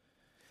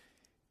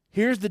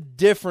 Here's the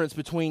difference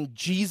between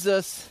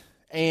Jesus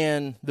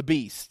and the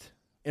beast.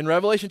 In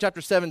Revelation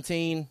chapter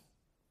 17,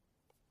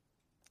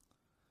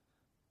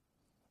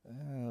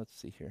 let's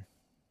see here.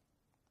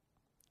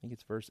 I think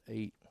it's verse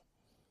 8.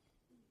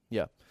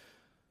 Yeah.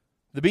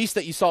 The beast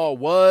that you saw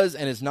was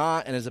and is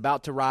not and is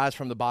about to rise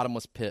from the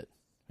bottomless pit.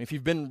 If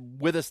you've been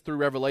with us through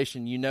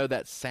Revelation, you know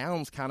that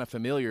sounds kind of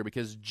familiar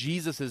because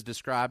Jesus is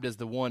described as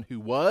the one who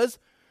was,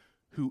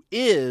 who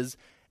is,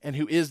 and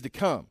who is to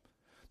come.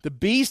 The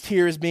beast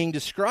here is being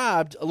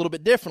described a little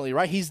bit differently,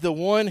 right? He's the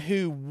one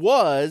who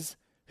was,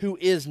 who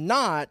is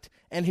not,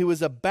 and who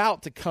is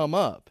about to come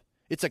up.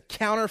 It's a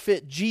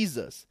counterfeit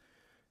Jesus.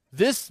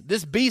 This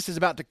beast is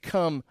about to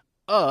come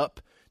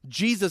up.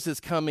 Jesus is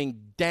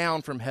coming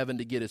down from heaven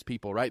to get his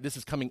people, right? This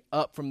is coming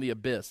up from the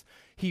abyss.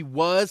 He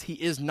was, he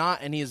is not,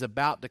 and he is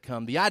about to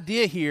come. The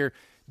idea here,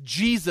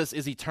 Jesus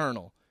is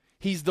eternal.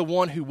 He's the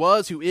one who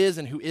was, who is,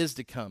 and who is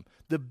to come.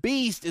 The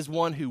beast is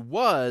one who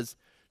was,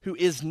 who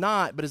is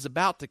not, but is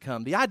about to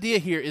come. The idea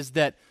here is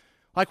that,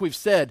 like we've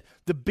said,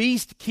 the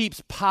beast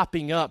keeps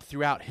popping up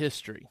throughout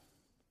history,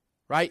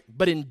 right?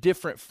 But in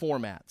different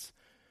formats.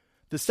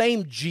 The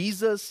same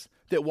Jesus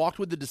that walked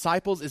with the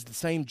disciples is the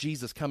same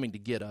Jesus coming to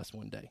get us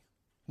one day.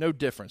 No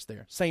difference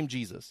there. Same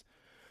Jesus.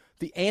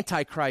 The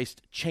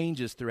Antichrist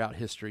changes throughout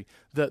history.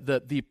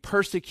 The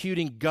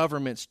persecuting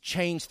governments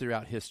change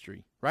throughout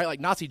history, right? Like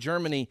Nazi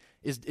Germany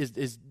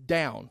is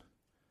down,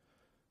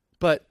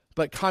 but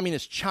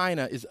communist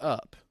China is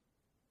up,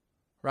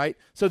 right?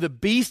 So the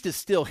beast is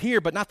still here,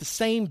 but not the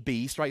same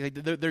beast, right?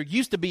 Like there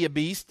used to be a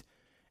beast,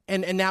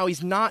 and now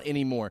he's not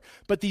anymore.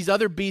 But these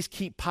other beasts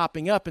keep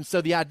popping up, and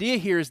so the idea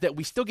here is that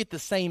we still get the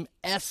same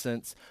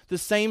essence, the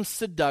same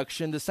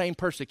seduction, the same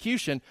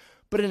persecution,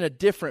 but in a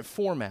different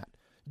format.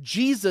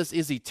 Jesus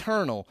is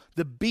eternal.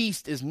 The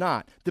beast is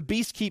not. The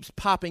beast keeps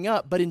popping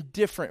up, but in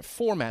different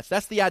formats.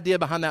 That's the idea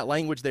behind that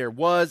language there.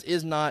 Was,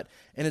 is not,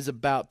 and is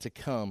about to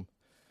come.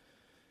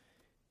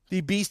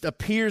 The beast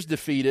appears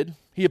defeated.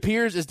 He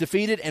appears as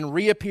defeated and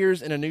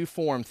reappears in a new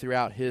form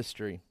throughout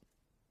history.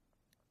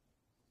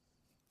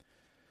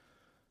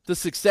 The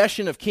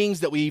succession of kings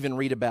that we even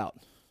read about,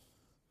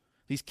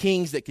 these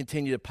kings that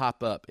continue to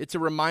pop up, it's a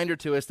reminder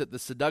to us that the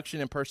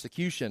seduction and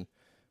persecution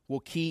will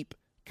keep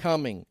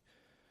coming.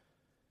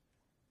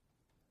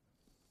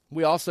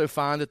 We also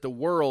find that the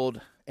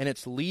world and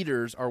its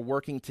leaders are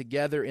working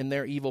together in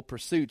their evil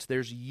pursuits.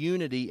 There's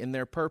unity in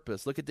their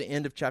purpose. Look at the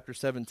end of chapter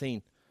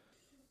 17.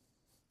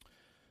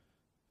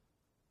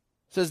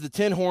 It says, the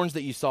 10 horns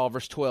that you saw,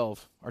 verse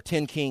 12, are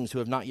 10 kings who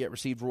have not yet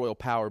received royal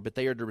power, but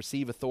they are to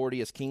receive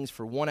authority as kings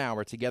for 1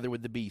 hour together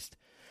with the beast.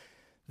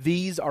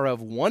 These are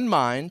of one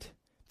mind.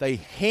 They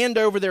hand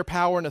over their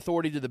power and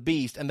authority to the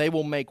beast, and they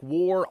will make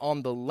war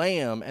on the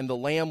Lamb, and the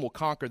Lamb will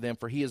conquer them,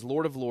 for he is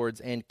Lord of lords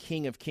and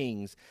King of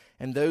kings,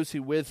 and those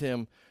who with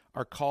him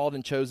are called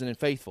and chosen and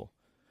faithful.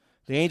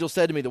 The angel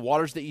said to me, the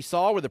waters that you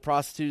saw where the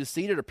prostitute is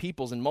seated are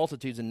peoples and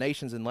multitudes and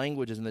nations and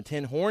languages, and the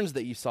 10 horns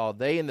that you saw,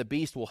 they and the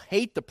beast will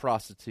hate the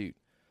prostitute.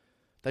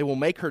 They will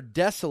make her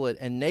desolate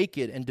and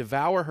naked and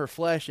devour her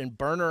flesh and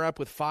burn her up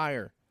with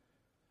fire.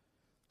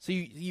 So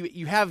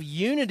you have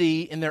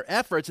unity in their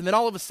efforts, and then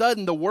all of a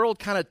sudden the world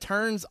kind of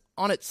turns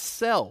on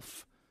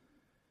itself.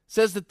 It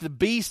says that the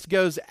beast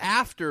goes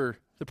after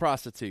the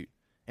prostitute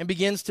and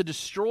begins to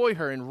destroy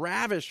her and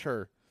ravish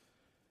her.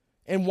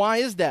 And why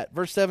is that?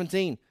 Verse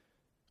 17,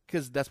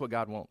 because that's what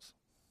God wants.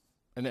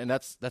 And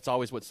that's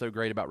always what's so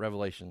great about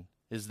Revelation,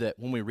 is that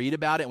when we read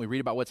about it and we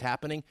read about what's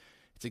happening,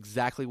 it's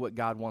exactly what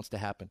God wants to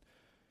happen.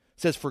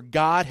 It says, for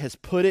God has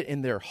put it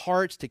in their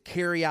hearts to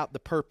carry out the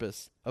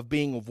purpose of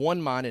being of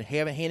one mind and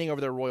handing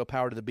over their royal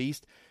power to the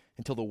beast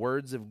until the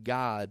words of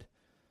God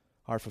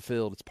are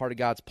fulfilled. It's part of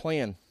God's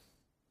plan.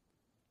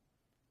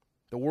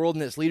 The world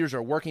and its leaders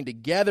are working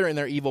together in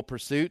their evil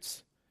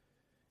pursuits,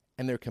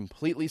 and they're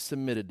completely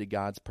submitted to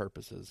God's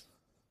purposes.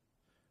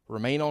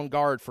 Remain on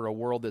guard for a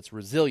world that's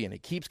resilient.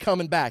 It keeps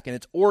coming back, and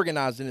it's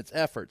organized in its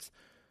efforts.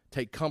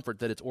 Take comfort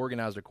that it's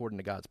organized according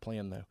to God's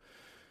plan, though.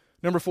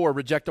 Number 4,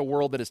 reject a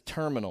world that is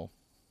terminal.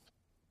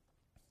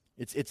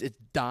 It's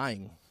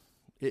dying.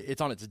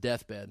 It's on its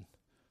deathbed.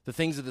 The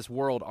things of this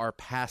world are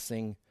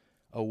passing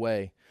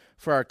away.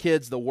 For our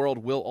kids, the world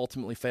will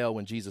ultimately fail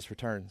when Jesus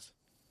returns.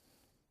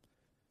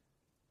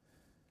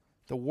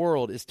 The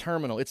world is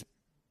terminal. It's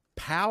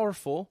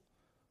powerful,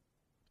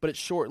 but it's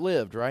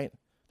short-lived, right?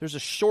 There's a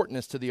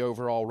shortness to the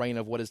overall reign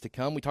of what is to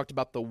come. We talked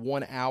about the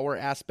 1 hour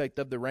aspect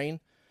of the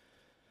reign.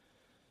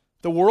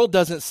 The world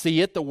doesn't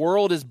see it. The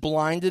world is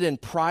blinded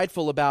and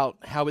prideful about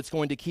how it's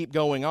going to keep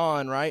going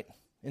on, right?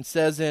 It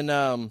says in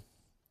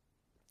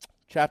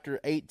chapter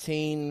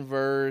 18,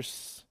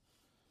 verse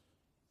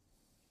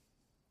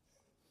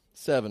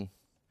 7,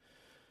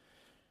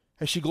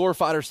 as she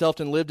glorified herself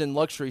and lived in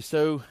luxury,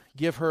 so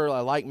give her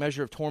a like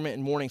measure of torment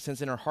and mourning,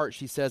 since in her heart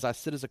she says, I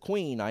sit as a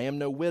queen, I am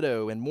no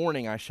widow, and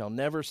mourning I shall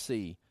never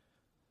see.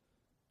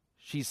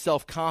 She's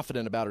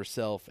self-confident about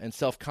herself and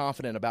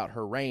self-confident about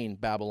her reign,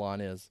 Babylon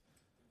is.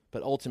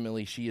 But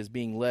ultimately, she is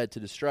being led to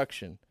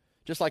destruction.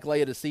 Just like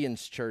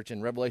Laodicean's church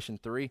in Revelation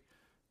 3,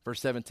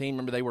 verse 17.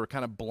 Remember, they were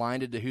kind of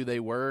blinded to who they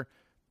were,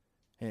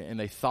 and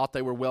they thought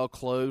they were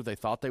well-clothed. They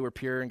thought they were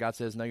pure, and God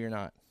says, no, you're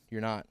not.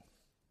 You're not.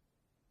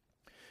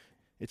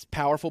 It's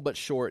powerful but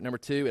short. Number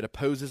 2, it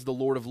opposes the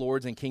Lord of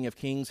lords and King of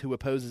kings. Who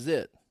opposes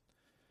it?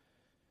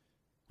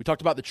 We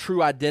talked about the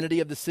true identity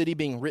of the city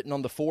being written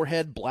on the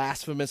forehead,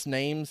 blasphemous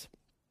names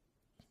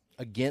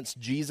against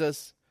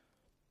Jesus.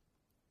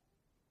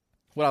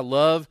 What I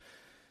love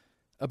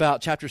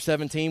about chapter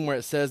 17, where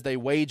it says they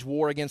wage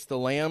war against the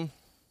Lamb,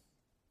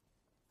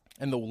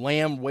 and the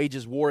Lamb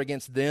wages war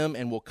against them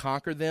and will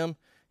conquer them,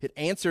 it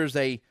answers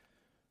a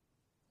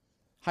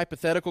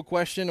hypothetical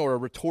question or a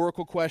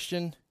rhetorical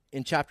question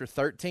in chapter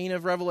 13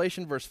 of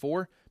Revelation, verse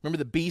 4. Remember,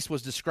 the beast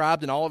was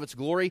described in all of its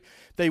glory.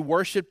 They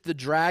worshiped the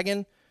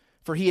dragon,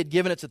 for he had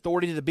given its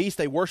authority to the beast.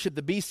 They worshiped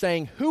the beast,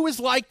 saying, who is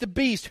like the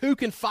beast? Who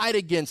can fight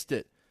against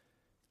it?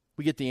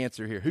 We get the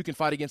answer here. Who can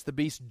fight against the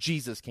beast?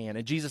 Jesus can.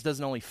 And Jesus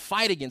doesn't only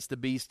fight against the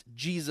beast,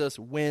 Jesus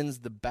wins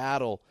the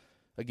battle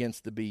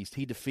against the beast.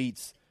 He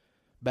defeats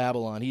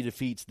Babylon. He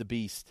defeats the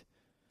beast.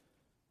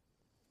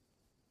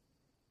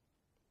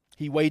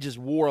 He wages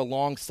war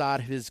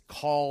alongside his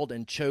called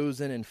and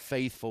chosen and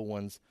faithful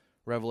ones,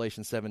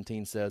 Revelation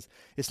 17 says.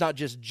 It's not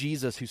just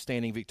Jesus who's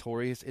standing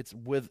victorious.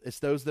 It's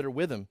those that are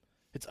with him.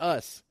 It's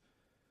us.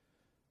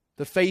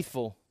 The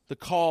faithful, the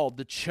called,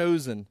 the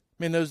chosen.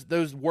 I mean,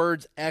 those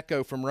words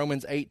echo from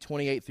Romans 8,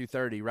 28 through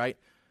 30, right?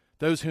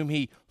 Those whom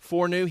he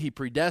foreknew, he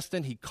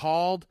predestined, he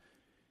called.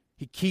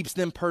 He keeps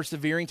them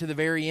persevering to the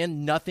very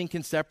end. Nothing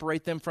can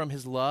separate them from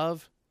his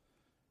love.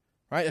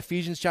 Right?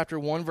 Ephesians chapter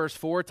 1, verse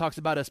 4 talks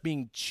about us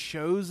being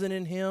chosen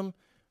in him.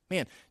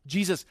 Man,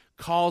 Jesus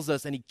calls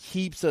us and he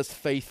keeps us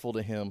faithful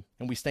to him,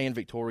 and we stand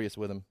victorious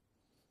with him.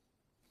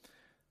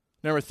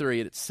 Number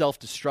 3, it's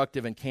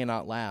self-destructive and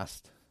cannot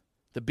last.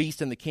 The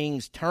beast and the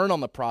kings turn on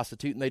the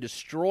prostitute and they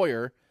destroy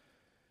her.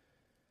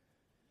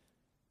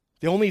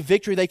 The only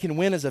victory they can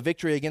win is a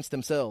victory against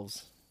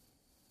themselves.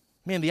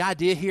 Man, the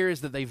idea here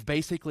is that they've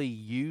basically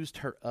used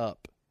her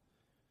up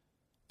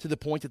to the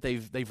point that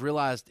they've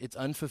realized it's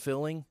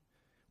unfulfilling.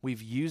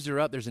 We've used her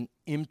up. There's an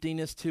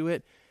emptiness to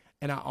it,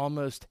 and I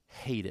almost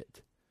hate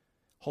it.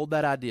 Hold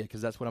that idea,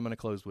 because that's what I'm going to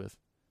close with.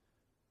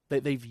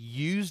 They've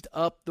used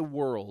up the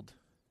world.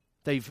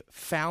 They've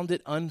found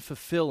it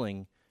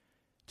unfulfilling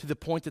to the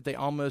point that they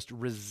almost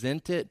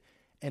resent it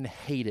and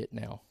hate it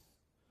now.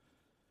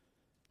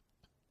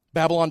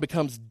 Babylon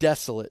becomes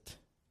desolate.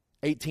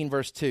 18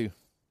 verse 2.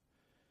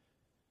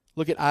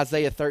 Look at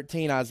Isaiah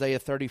 13, Isaiah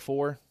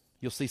 34.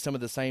 You'll see some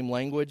of the same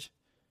language.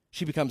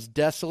 She becomes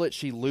desolate.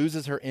 She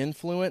loses her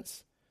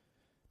influence.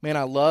 Man,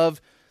 I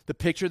love the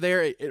picture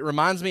there. It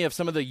reminds me of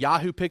some of the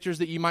Yahoo pictures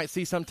that you might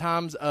see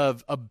sometimes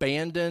of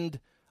abandoned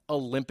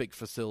Olympic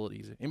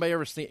facilities. Anybody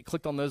ever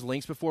clicked on those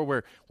links before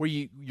where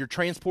you're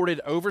transported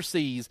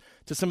overseas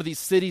to some of these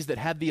cities that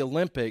had the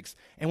Olympics,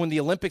 and when the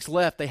Olympics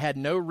left, they had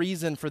no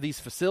reason for these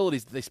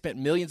facilities that they spent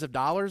millions of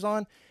dollars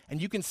on, and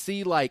you can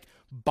see like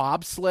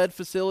bobsled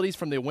facilities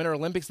from the Winter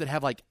Olympics that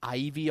have like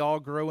ivy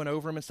all growing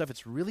over them and stuff.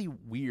 It's really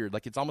weird.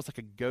 Like it's almost like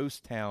a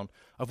ghost town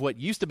of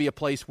what used to be a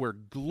place where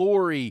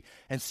glory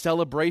and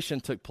celebration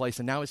took place,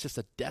 and now it's just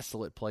a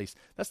desolate place.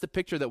 That's the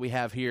picture that we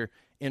have here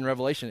in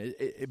Revelation.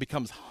 It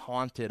becomes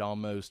haunted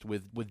almost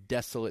with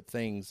desolate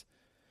things.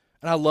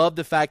 And I love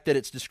the fact that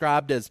it's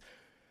described as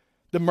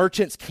the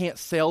merchants can't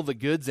sell the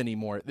goods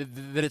anymore,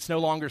 that it's no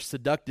longer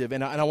seductive.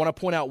 And I want to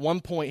point out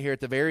one point here at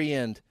the very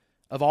end.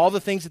 Of all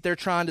the things that they're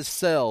trying to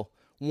sell,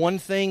 one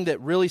thing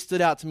that really stood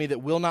out to me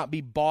that will not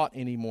be bought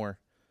anymore.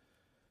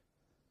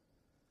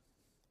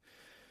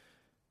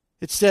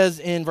 It says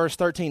in verse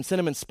 13,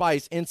 cinnamon,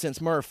 spice, incense,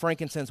 myrrh,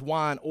 frankincense,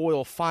 wine,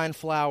 oil, fine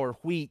flour,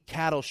 wheat,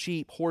 cattle,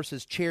 sheep,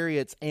 horses,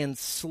 chariots, and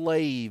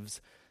slaves.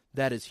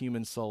 That is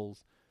human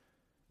souls.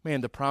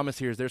 Man, the promise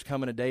here is there's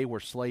coming a day where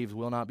slaves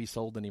will not be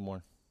sold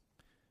anymore.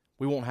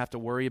 We won't have to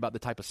worry about the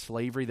type of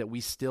slavery that we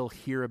still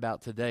hear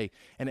about today.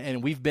 And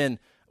it's been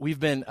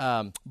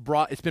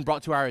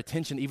brought to our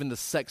attention, even the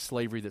sex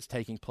slavery that's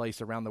taking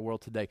place around the world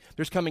today.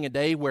 There's coming a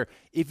day where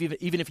even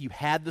if you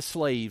had the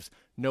slaves,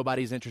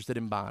 nobody's interested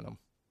in buying them.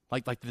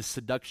 Like the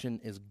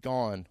seduction is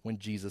gone when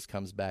Jesus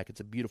comes back.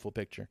 It's a beautiful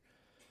picture.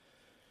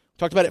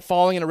 Talked about it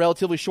falling in a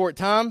relatively short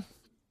time.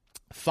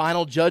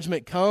 Final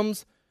judgment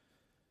comes.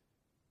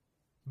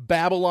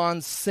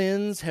 Babylon's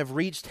sins have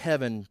reached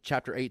heaven,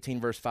 chapter 18,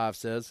 verse 5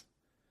 says.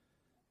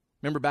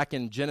 Remember back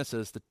in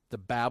Genesis, the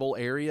Babel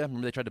area,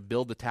 remember they tried to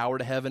build the tower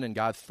to heaven and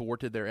God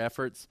thwarted their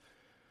efforts?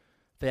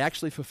 They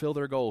actually fulfill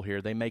their goal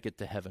here. They make it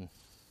to heaven.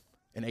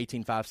 And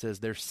 18:5 says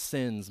their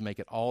sins make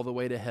it all the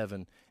way to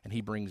heaven, and he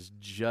brings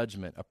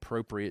judgment,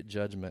 appropriate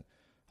judgment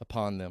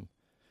upon them.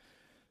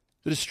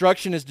 The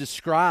destruction is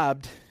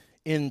described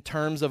in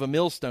terms of a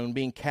millstone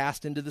being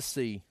cast into the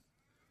sea.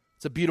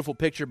 It's a beautiful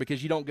picture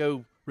because you don't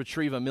go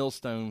retrieve a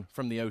millstone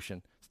from the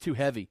ocean. It's too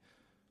heavy.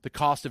 The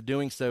cost of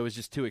doing so is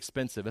just too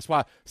expensive. That's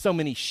why so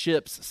many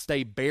ships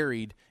stay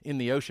buried in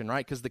the ocean,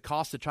 right? Because the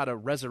cost to try to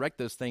resurrect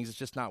those things is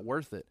just not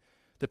worth it.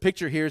 The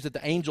picture here is that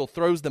the angel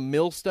throws the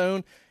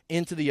millstone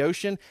into the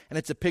ocean, and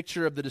it's a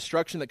picture of the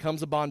destruction that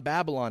comes upon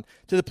Babylon,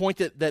 to the point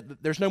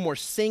that there's no more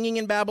singing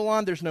in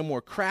Babylon, there's no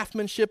more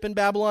craftsmanship in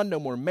Babylon, no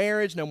more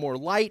marriage, no more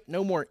light,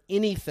 no more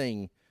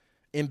anything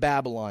in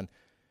Babylon.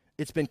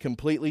 It's been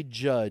completely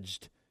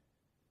judged.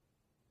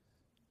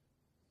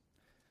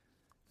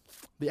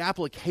 The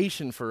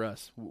application for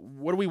us,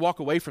 what do we walk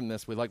away from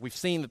this with? Like, we've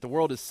seen that the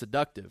world is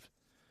seductive.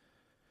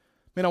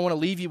 Man, I want to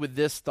leave you with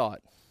this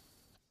thought.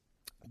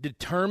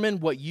 Determine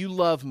what you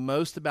love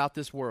most about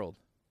this world.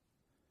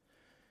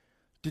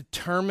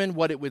 Determine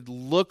what it would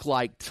look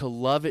like to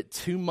love it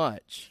too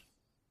much.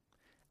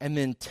 And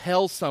then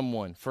tell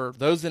someone, for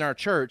those in our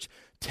church,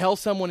 tell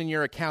someone in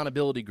your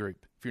accountability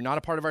group. If you're not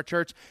a part of our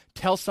church,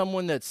 tell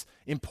someone that's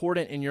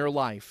important in your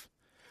life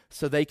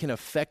so they can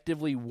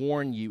effectively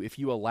warn you if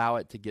you allow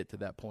it to get to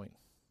that point.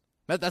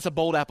 That's a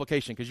bold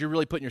application because you're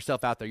really putting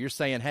yourself out there. You're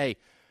saying, hey,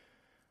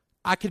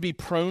 I could be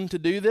prone to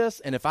do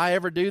this, and if I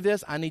ever do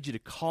this, I need you to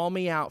call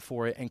me out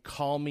for it and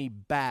call me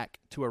back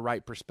to a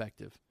right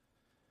perspective.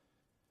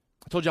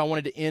 I told you I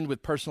wanted to end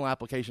with personal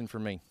application for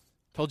me.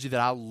 I told you that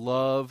I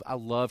love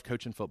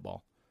coaching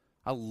football.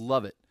 I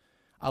love it.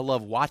 I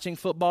love watching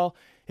football.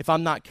 If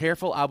I'm not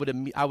careful,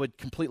 I would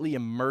completely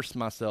immerse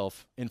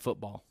myself in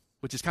football,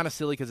 which is kind of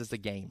silly because it's a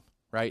game,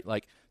 right?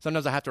 Like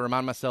sometimes I have to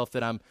remind myself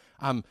that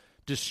I'm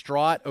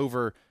distraught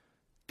over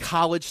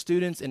college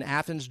students in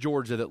Athens,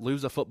 Georgia that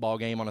lose a football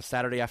game on a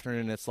Saturday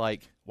afternoon. It's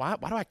like, why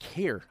do I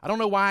care? I don't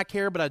know why I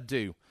care, but I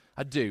do.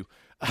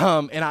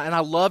 And I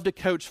love to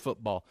coach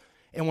football.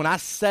 And when I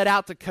set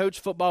out to coach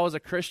football as a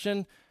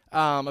Christian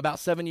about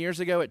 7 years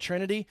ago at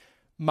Trinity,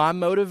 my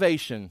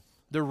motivation,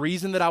 the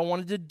reason that I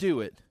wanted to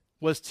do it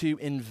was to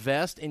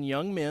invest in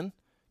young men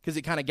because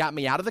it kind of got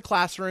me out of the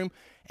classroom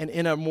and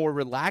in a more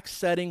relaxed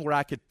setting where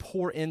I could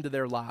pour into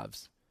their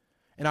lives.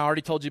 And I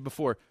already told you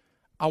before,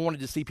 I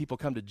wanted to see people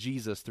come to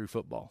Jesus through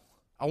football.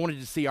 I wanted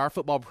to see our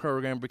football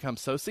program become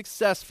so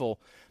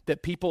successful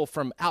that people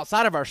from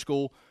outside of our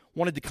school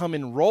wanted to come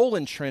enroll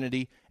in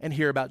Trinity and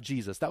hear about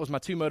Jesus. That was my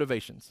two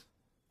motivations.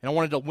 And I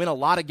wanted to win a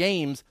lot of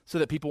games so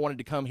that people wanted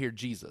to come hear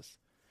Jesus.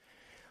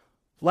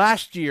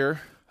 Last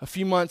year, a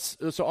few months,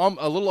 so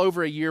a little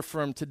over a year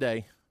from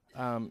today,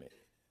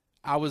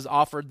 I was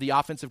offered the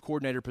offensive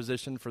coordinator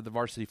position for the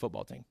varsity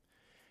football team.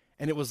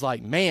 And it was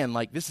like, man,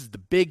 like this is the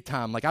big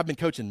time. Like I've been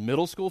coaching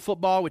middle school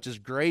football, which is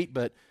great,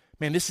 but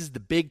man, this is the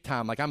big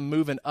time. Like I'm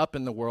moving up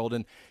in the world.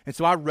 And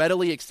so I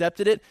readily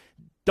accepted it.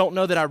 Don't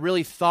know that I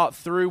really thought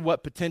through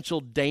what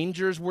potential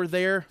dangers were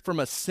there from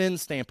a sin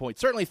standpoint.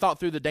 Certainly thought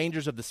through the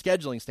dangers of the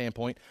scheduling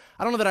standpoint.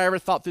 I don't know that I ever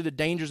thought through the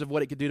dangers of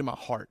what it could do to my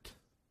heart.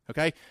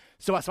 Okay?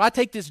 So I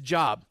take this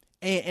job,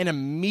 and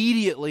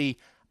immediately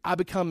I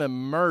become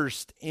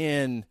immersed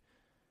in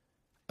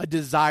a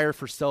desire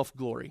for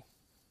self-glory.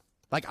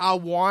 Like I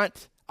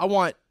want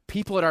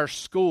people at our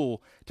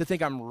school to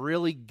think I'm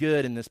really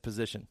good in this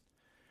position.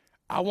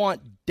 I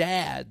want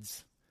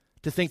dads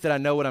to think that I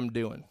know what I'm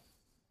doing.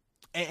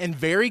 And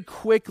very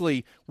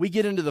quickly, we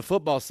get into the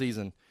football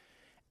season,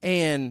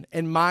 and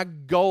my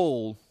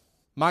goal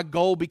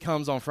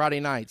becomes on Friday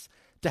nights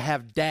to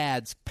have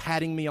dads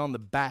patting me on the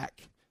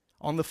back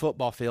on the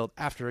football field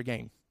after a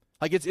game.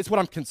 Like it's what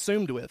I'm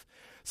consumed with.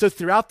 So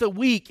throughout the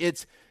week,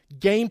 it's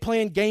game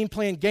plan,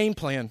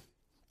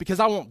 because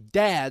I want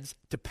dads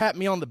to pat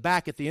me on the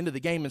back at the end of the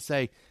game and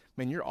say,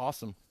 man, you're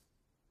awesome.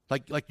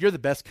 Like you're the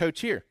best coach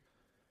here.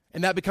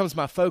 And that becomes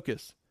my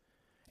focus.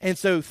 And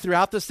so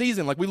throughout the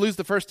season, like we lose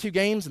the first two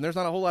games and there's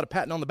not a whole lot of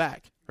patting on the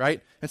back, right?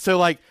 And so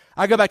like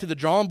I go back to the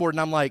drawing board and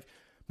I'm like,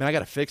 man, I got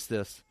to fix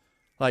this.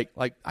 Like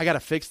I got to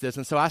fix this.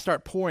 And so I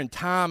start pouring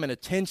time and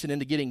attention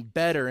into getting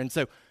better. And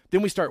so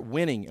then we start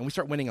winning, and we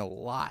start winning a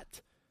lot.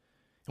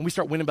 And we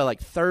start winning by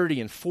like 30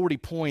 and 40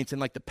 points,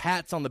 and like the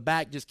pats on the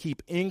back just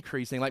keep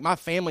increasing. Like my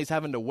family's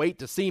having to wait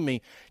to see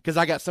me because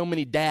I got so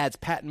many dads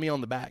patting me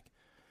on the back.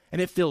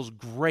 And it feels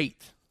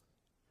great,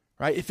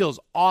 right? It feels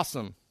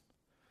awesome.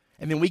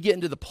 And then we get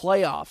into the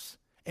playoffs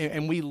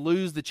and we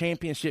lose the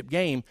championship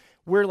game.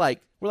 We're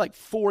like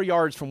 4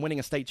 yards from winning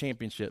a state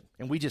championship,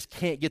 and we just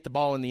can't get the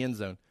ball in the end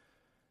zone.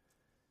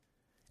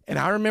 And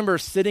I remember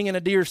sitting in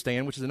a deer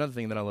stand, which is another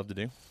thing that I love to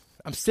do.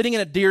 I'm sitting in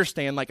a deer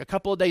stand like a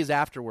couple of days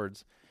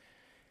afterwards,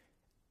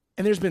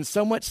 and there's been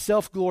so much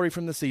self-glory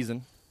from the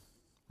season,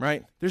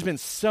 right? There's been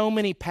so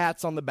many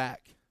pats on the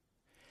back,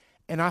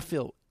 and I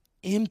feel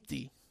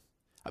empty.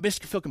 I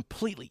basically feel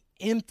completely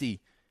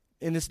empty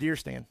in this deer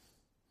stand.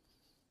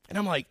 And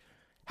I'm like,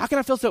 how can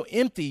I feel so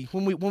empty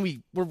when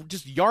we were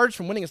just yards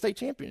from winning a state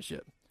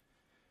championship?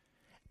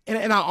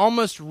 And I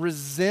almost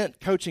resent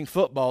coaching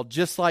football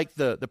just like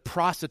the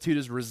prostitute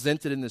is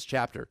resented in this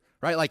chapter,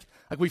 right? Like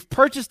we've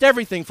purchased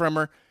everything from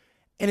her,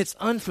 and it's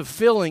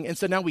unfulfilling, and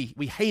so now we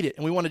hate it,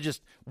 and we want to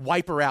just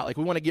wipe her out. Like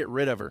we want to get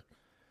rid of her.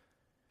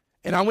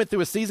 And I went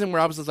through a season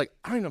where I was just like,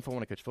 I don't even know if I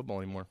want to coach football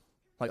anymore.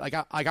 Like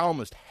I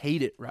almost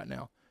hate it right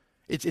now.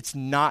 It's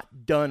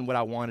not done what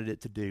I wanted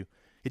it to do.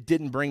 It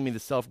didn't bring me the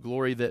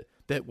self-glory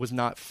that was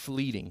not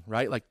fleeting,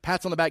 right? Like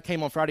pats on the back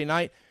came on Friday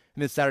night,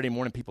 and then Saturday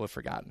morning people have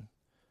forgotten.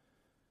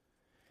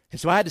 And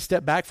so I had to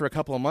step back for a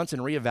couple of months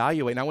and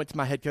reevaluate. And I went to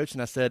my head coach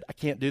and I said, I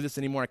can't do this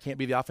anymore. I can't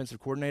be the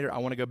offensive coordinator. I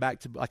want to go back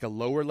to like a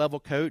lower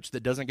level coach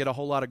that doesn't get a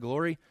whole lot of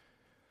glory,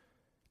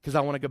 because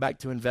I want to go back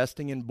to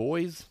investing in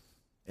boys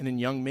and in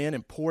young men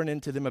and pouring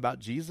into them about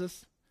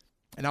Jesus.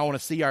 And I want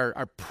to see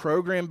our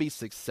program be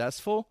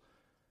successful,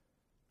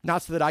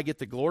 not so that I get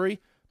the glory,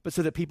 but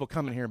so that people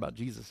come and hear about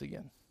Jesus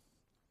again.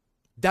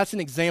 That's an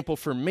example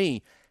for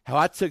me, how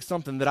I took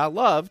something that I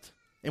loved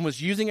and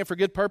was using it for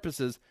good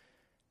purposes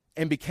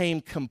and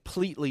became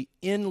completely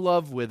in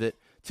love with it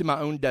to my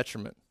own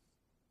detriment.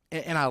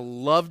 And I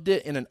loved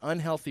it in an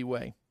unhealthy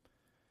way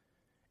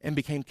and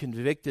became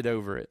convicted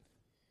over it.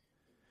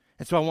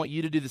 And so I want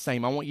you to do the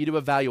same. I want you to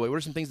evaluate what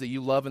are some things that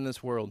you love in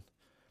this world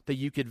that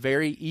you could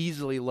very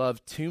easily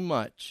love too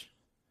much.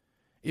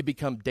 It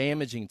become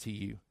damaging to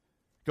you.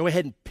 Go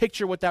ahead and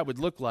picture what that would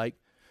look like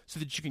so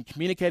that you can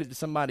communicate it to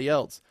somebody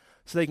else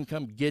so they can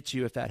come get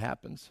you if that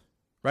happens,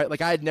 right?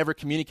 Like I had never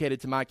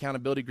communicated to my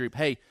accountability group,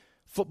 hey,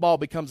 football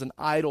becomes an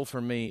idol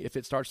for me if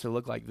it starts to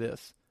look like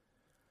this.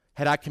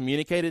 Had I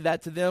communicated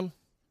that to them,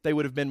 they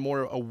would have been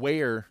more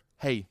aware,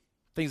 hey,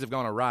 things have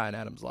gone awry in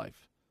Adam's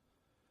life.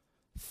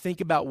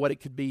 Think about what it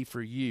could be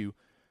for you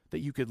that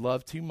you could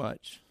love too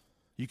much.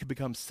 You could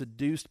become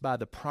seduced by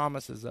the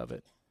promises of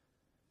it.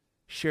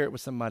 Share it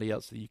with somebody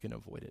else so you can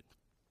avoid it.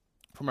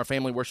 From our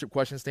family worship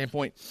question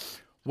standpoint,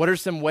 what are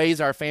some ways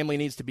our family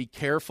needs to be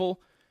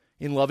careful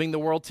in loving the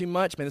world too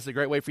much? Man, this is a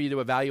great way for you to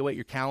evaluate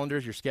your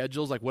calendars, your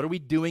schedules. Like, what are we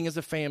doing as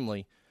a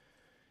family?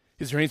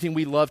 Is there anything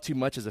we love too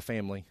much as a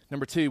family?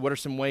 Number two, what are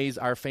some ways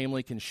our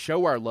family can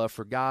show our love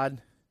for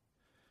God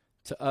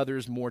to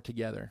others more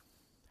together?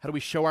 How do we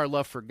show our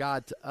love for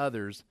God to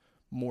others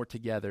more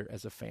together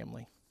as a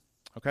family?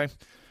 Okay? I'm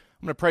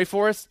going to pray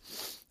for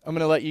us. I'm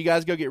going to let you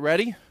guys go get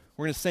ready.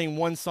 We're going to sing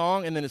one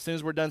song, and then as soon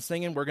as we're done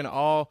singing, we're going to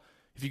all,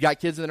 if you got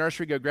kids in the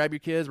nursery, go grab your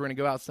kids. We're going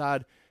to go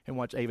outside and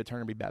watch Ava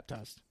Turner be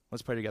baptized.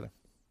 Let's pray together.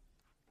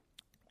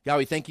 God,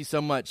 we thank you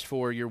so much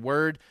for your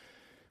word.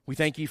 We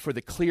thank you for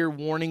the clear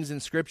warnings in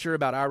Scripture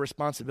about our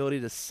responsibility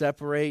to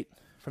separate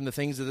from the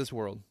things of this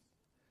world.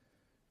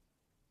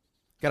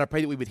 God, I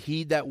pray that we would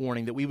heed that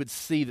warning, that we would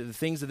see that the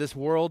things of this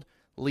world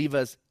leave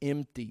us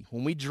empty.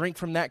 When we drink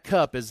from that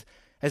cup, as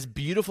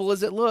beautiful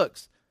as it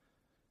looks,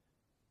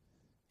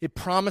 it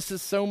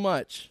promises so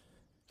much.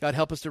 God,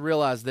 help us to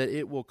realize that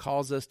it will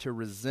cause us to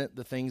resent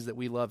the things that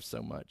we love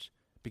so much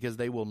because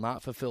they will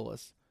not fulfill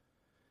us.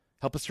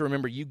 Help us to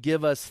remember you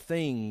give us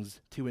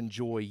things to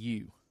enjoy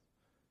you,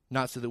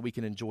 not so that we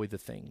can enjoy the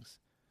things.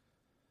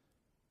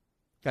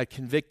 God,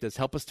 convict us.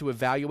 Help us to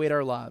evaluate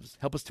our lives.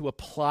 Help us to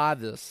apply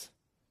this,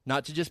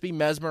 not to just be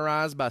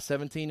mesmerized by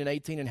 17 and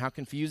 18 and how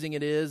confusing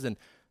it is and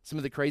some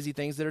of the crazy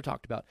things that are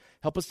talked about.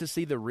 Help us to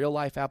see the real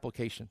life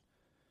application,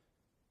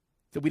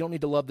 that we don't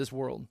need to love this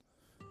world,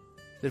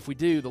 that if we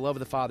do, the love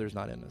of the Father is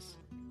not in us.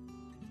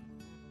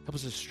 Help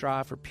us to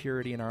strive for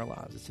purity in our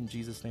lives. It's in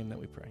Jesus' name that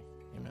we pray.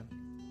 Amen.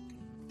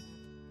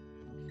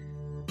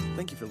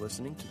 Thank you for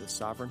listening to the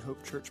Sovereign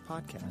Hope Church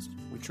podcast.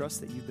 We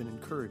trust that you've been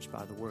encouraged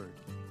by the word.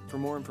 For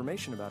more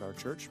information about our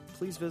church,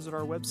 please visit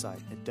our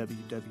website at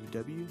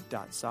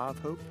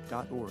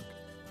www.sovhope.org.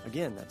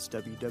 Again, that's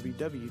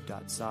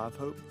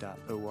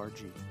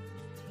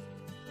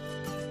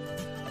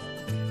www.sovhope.org.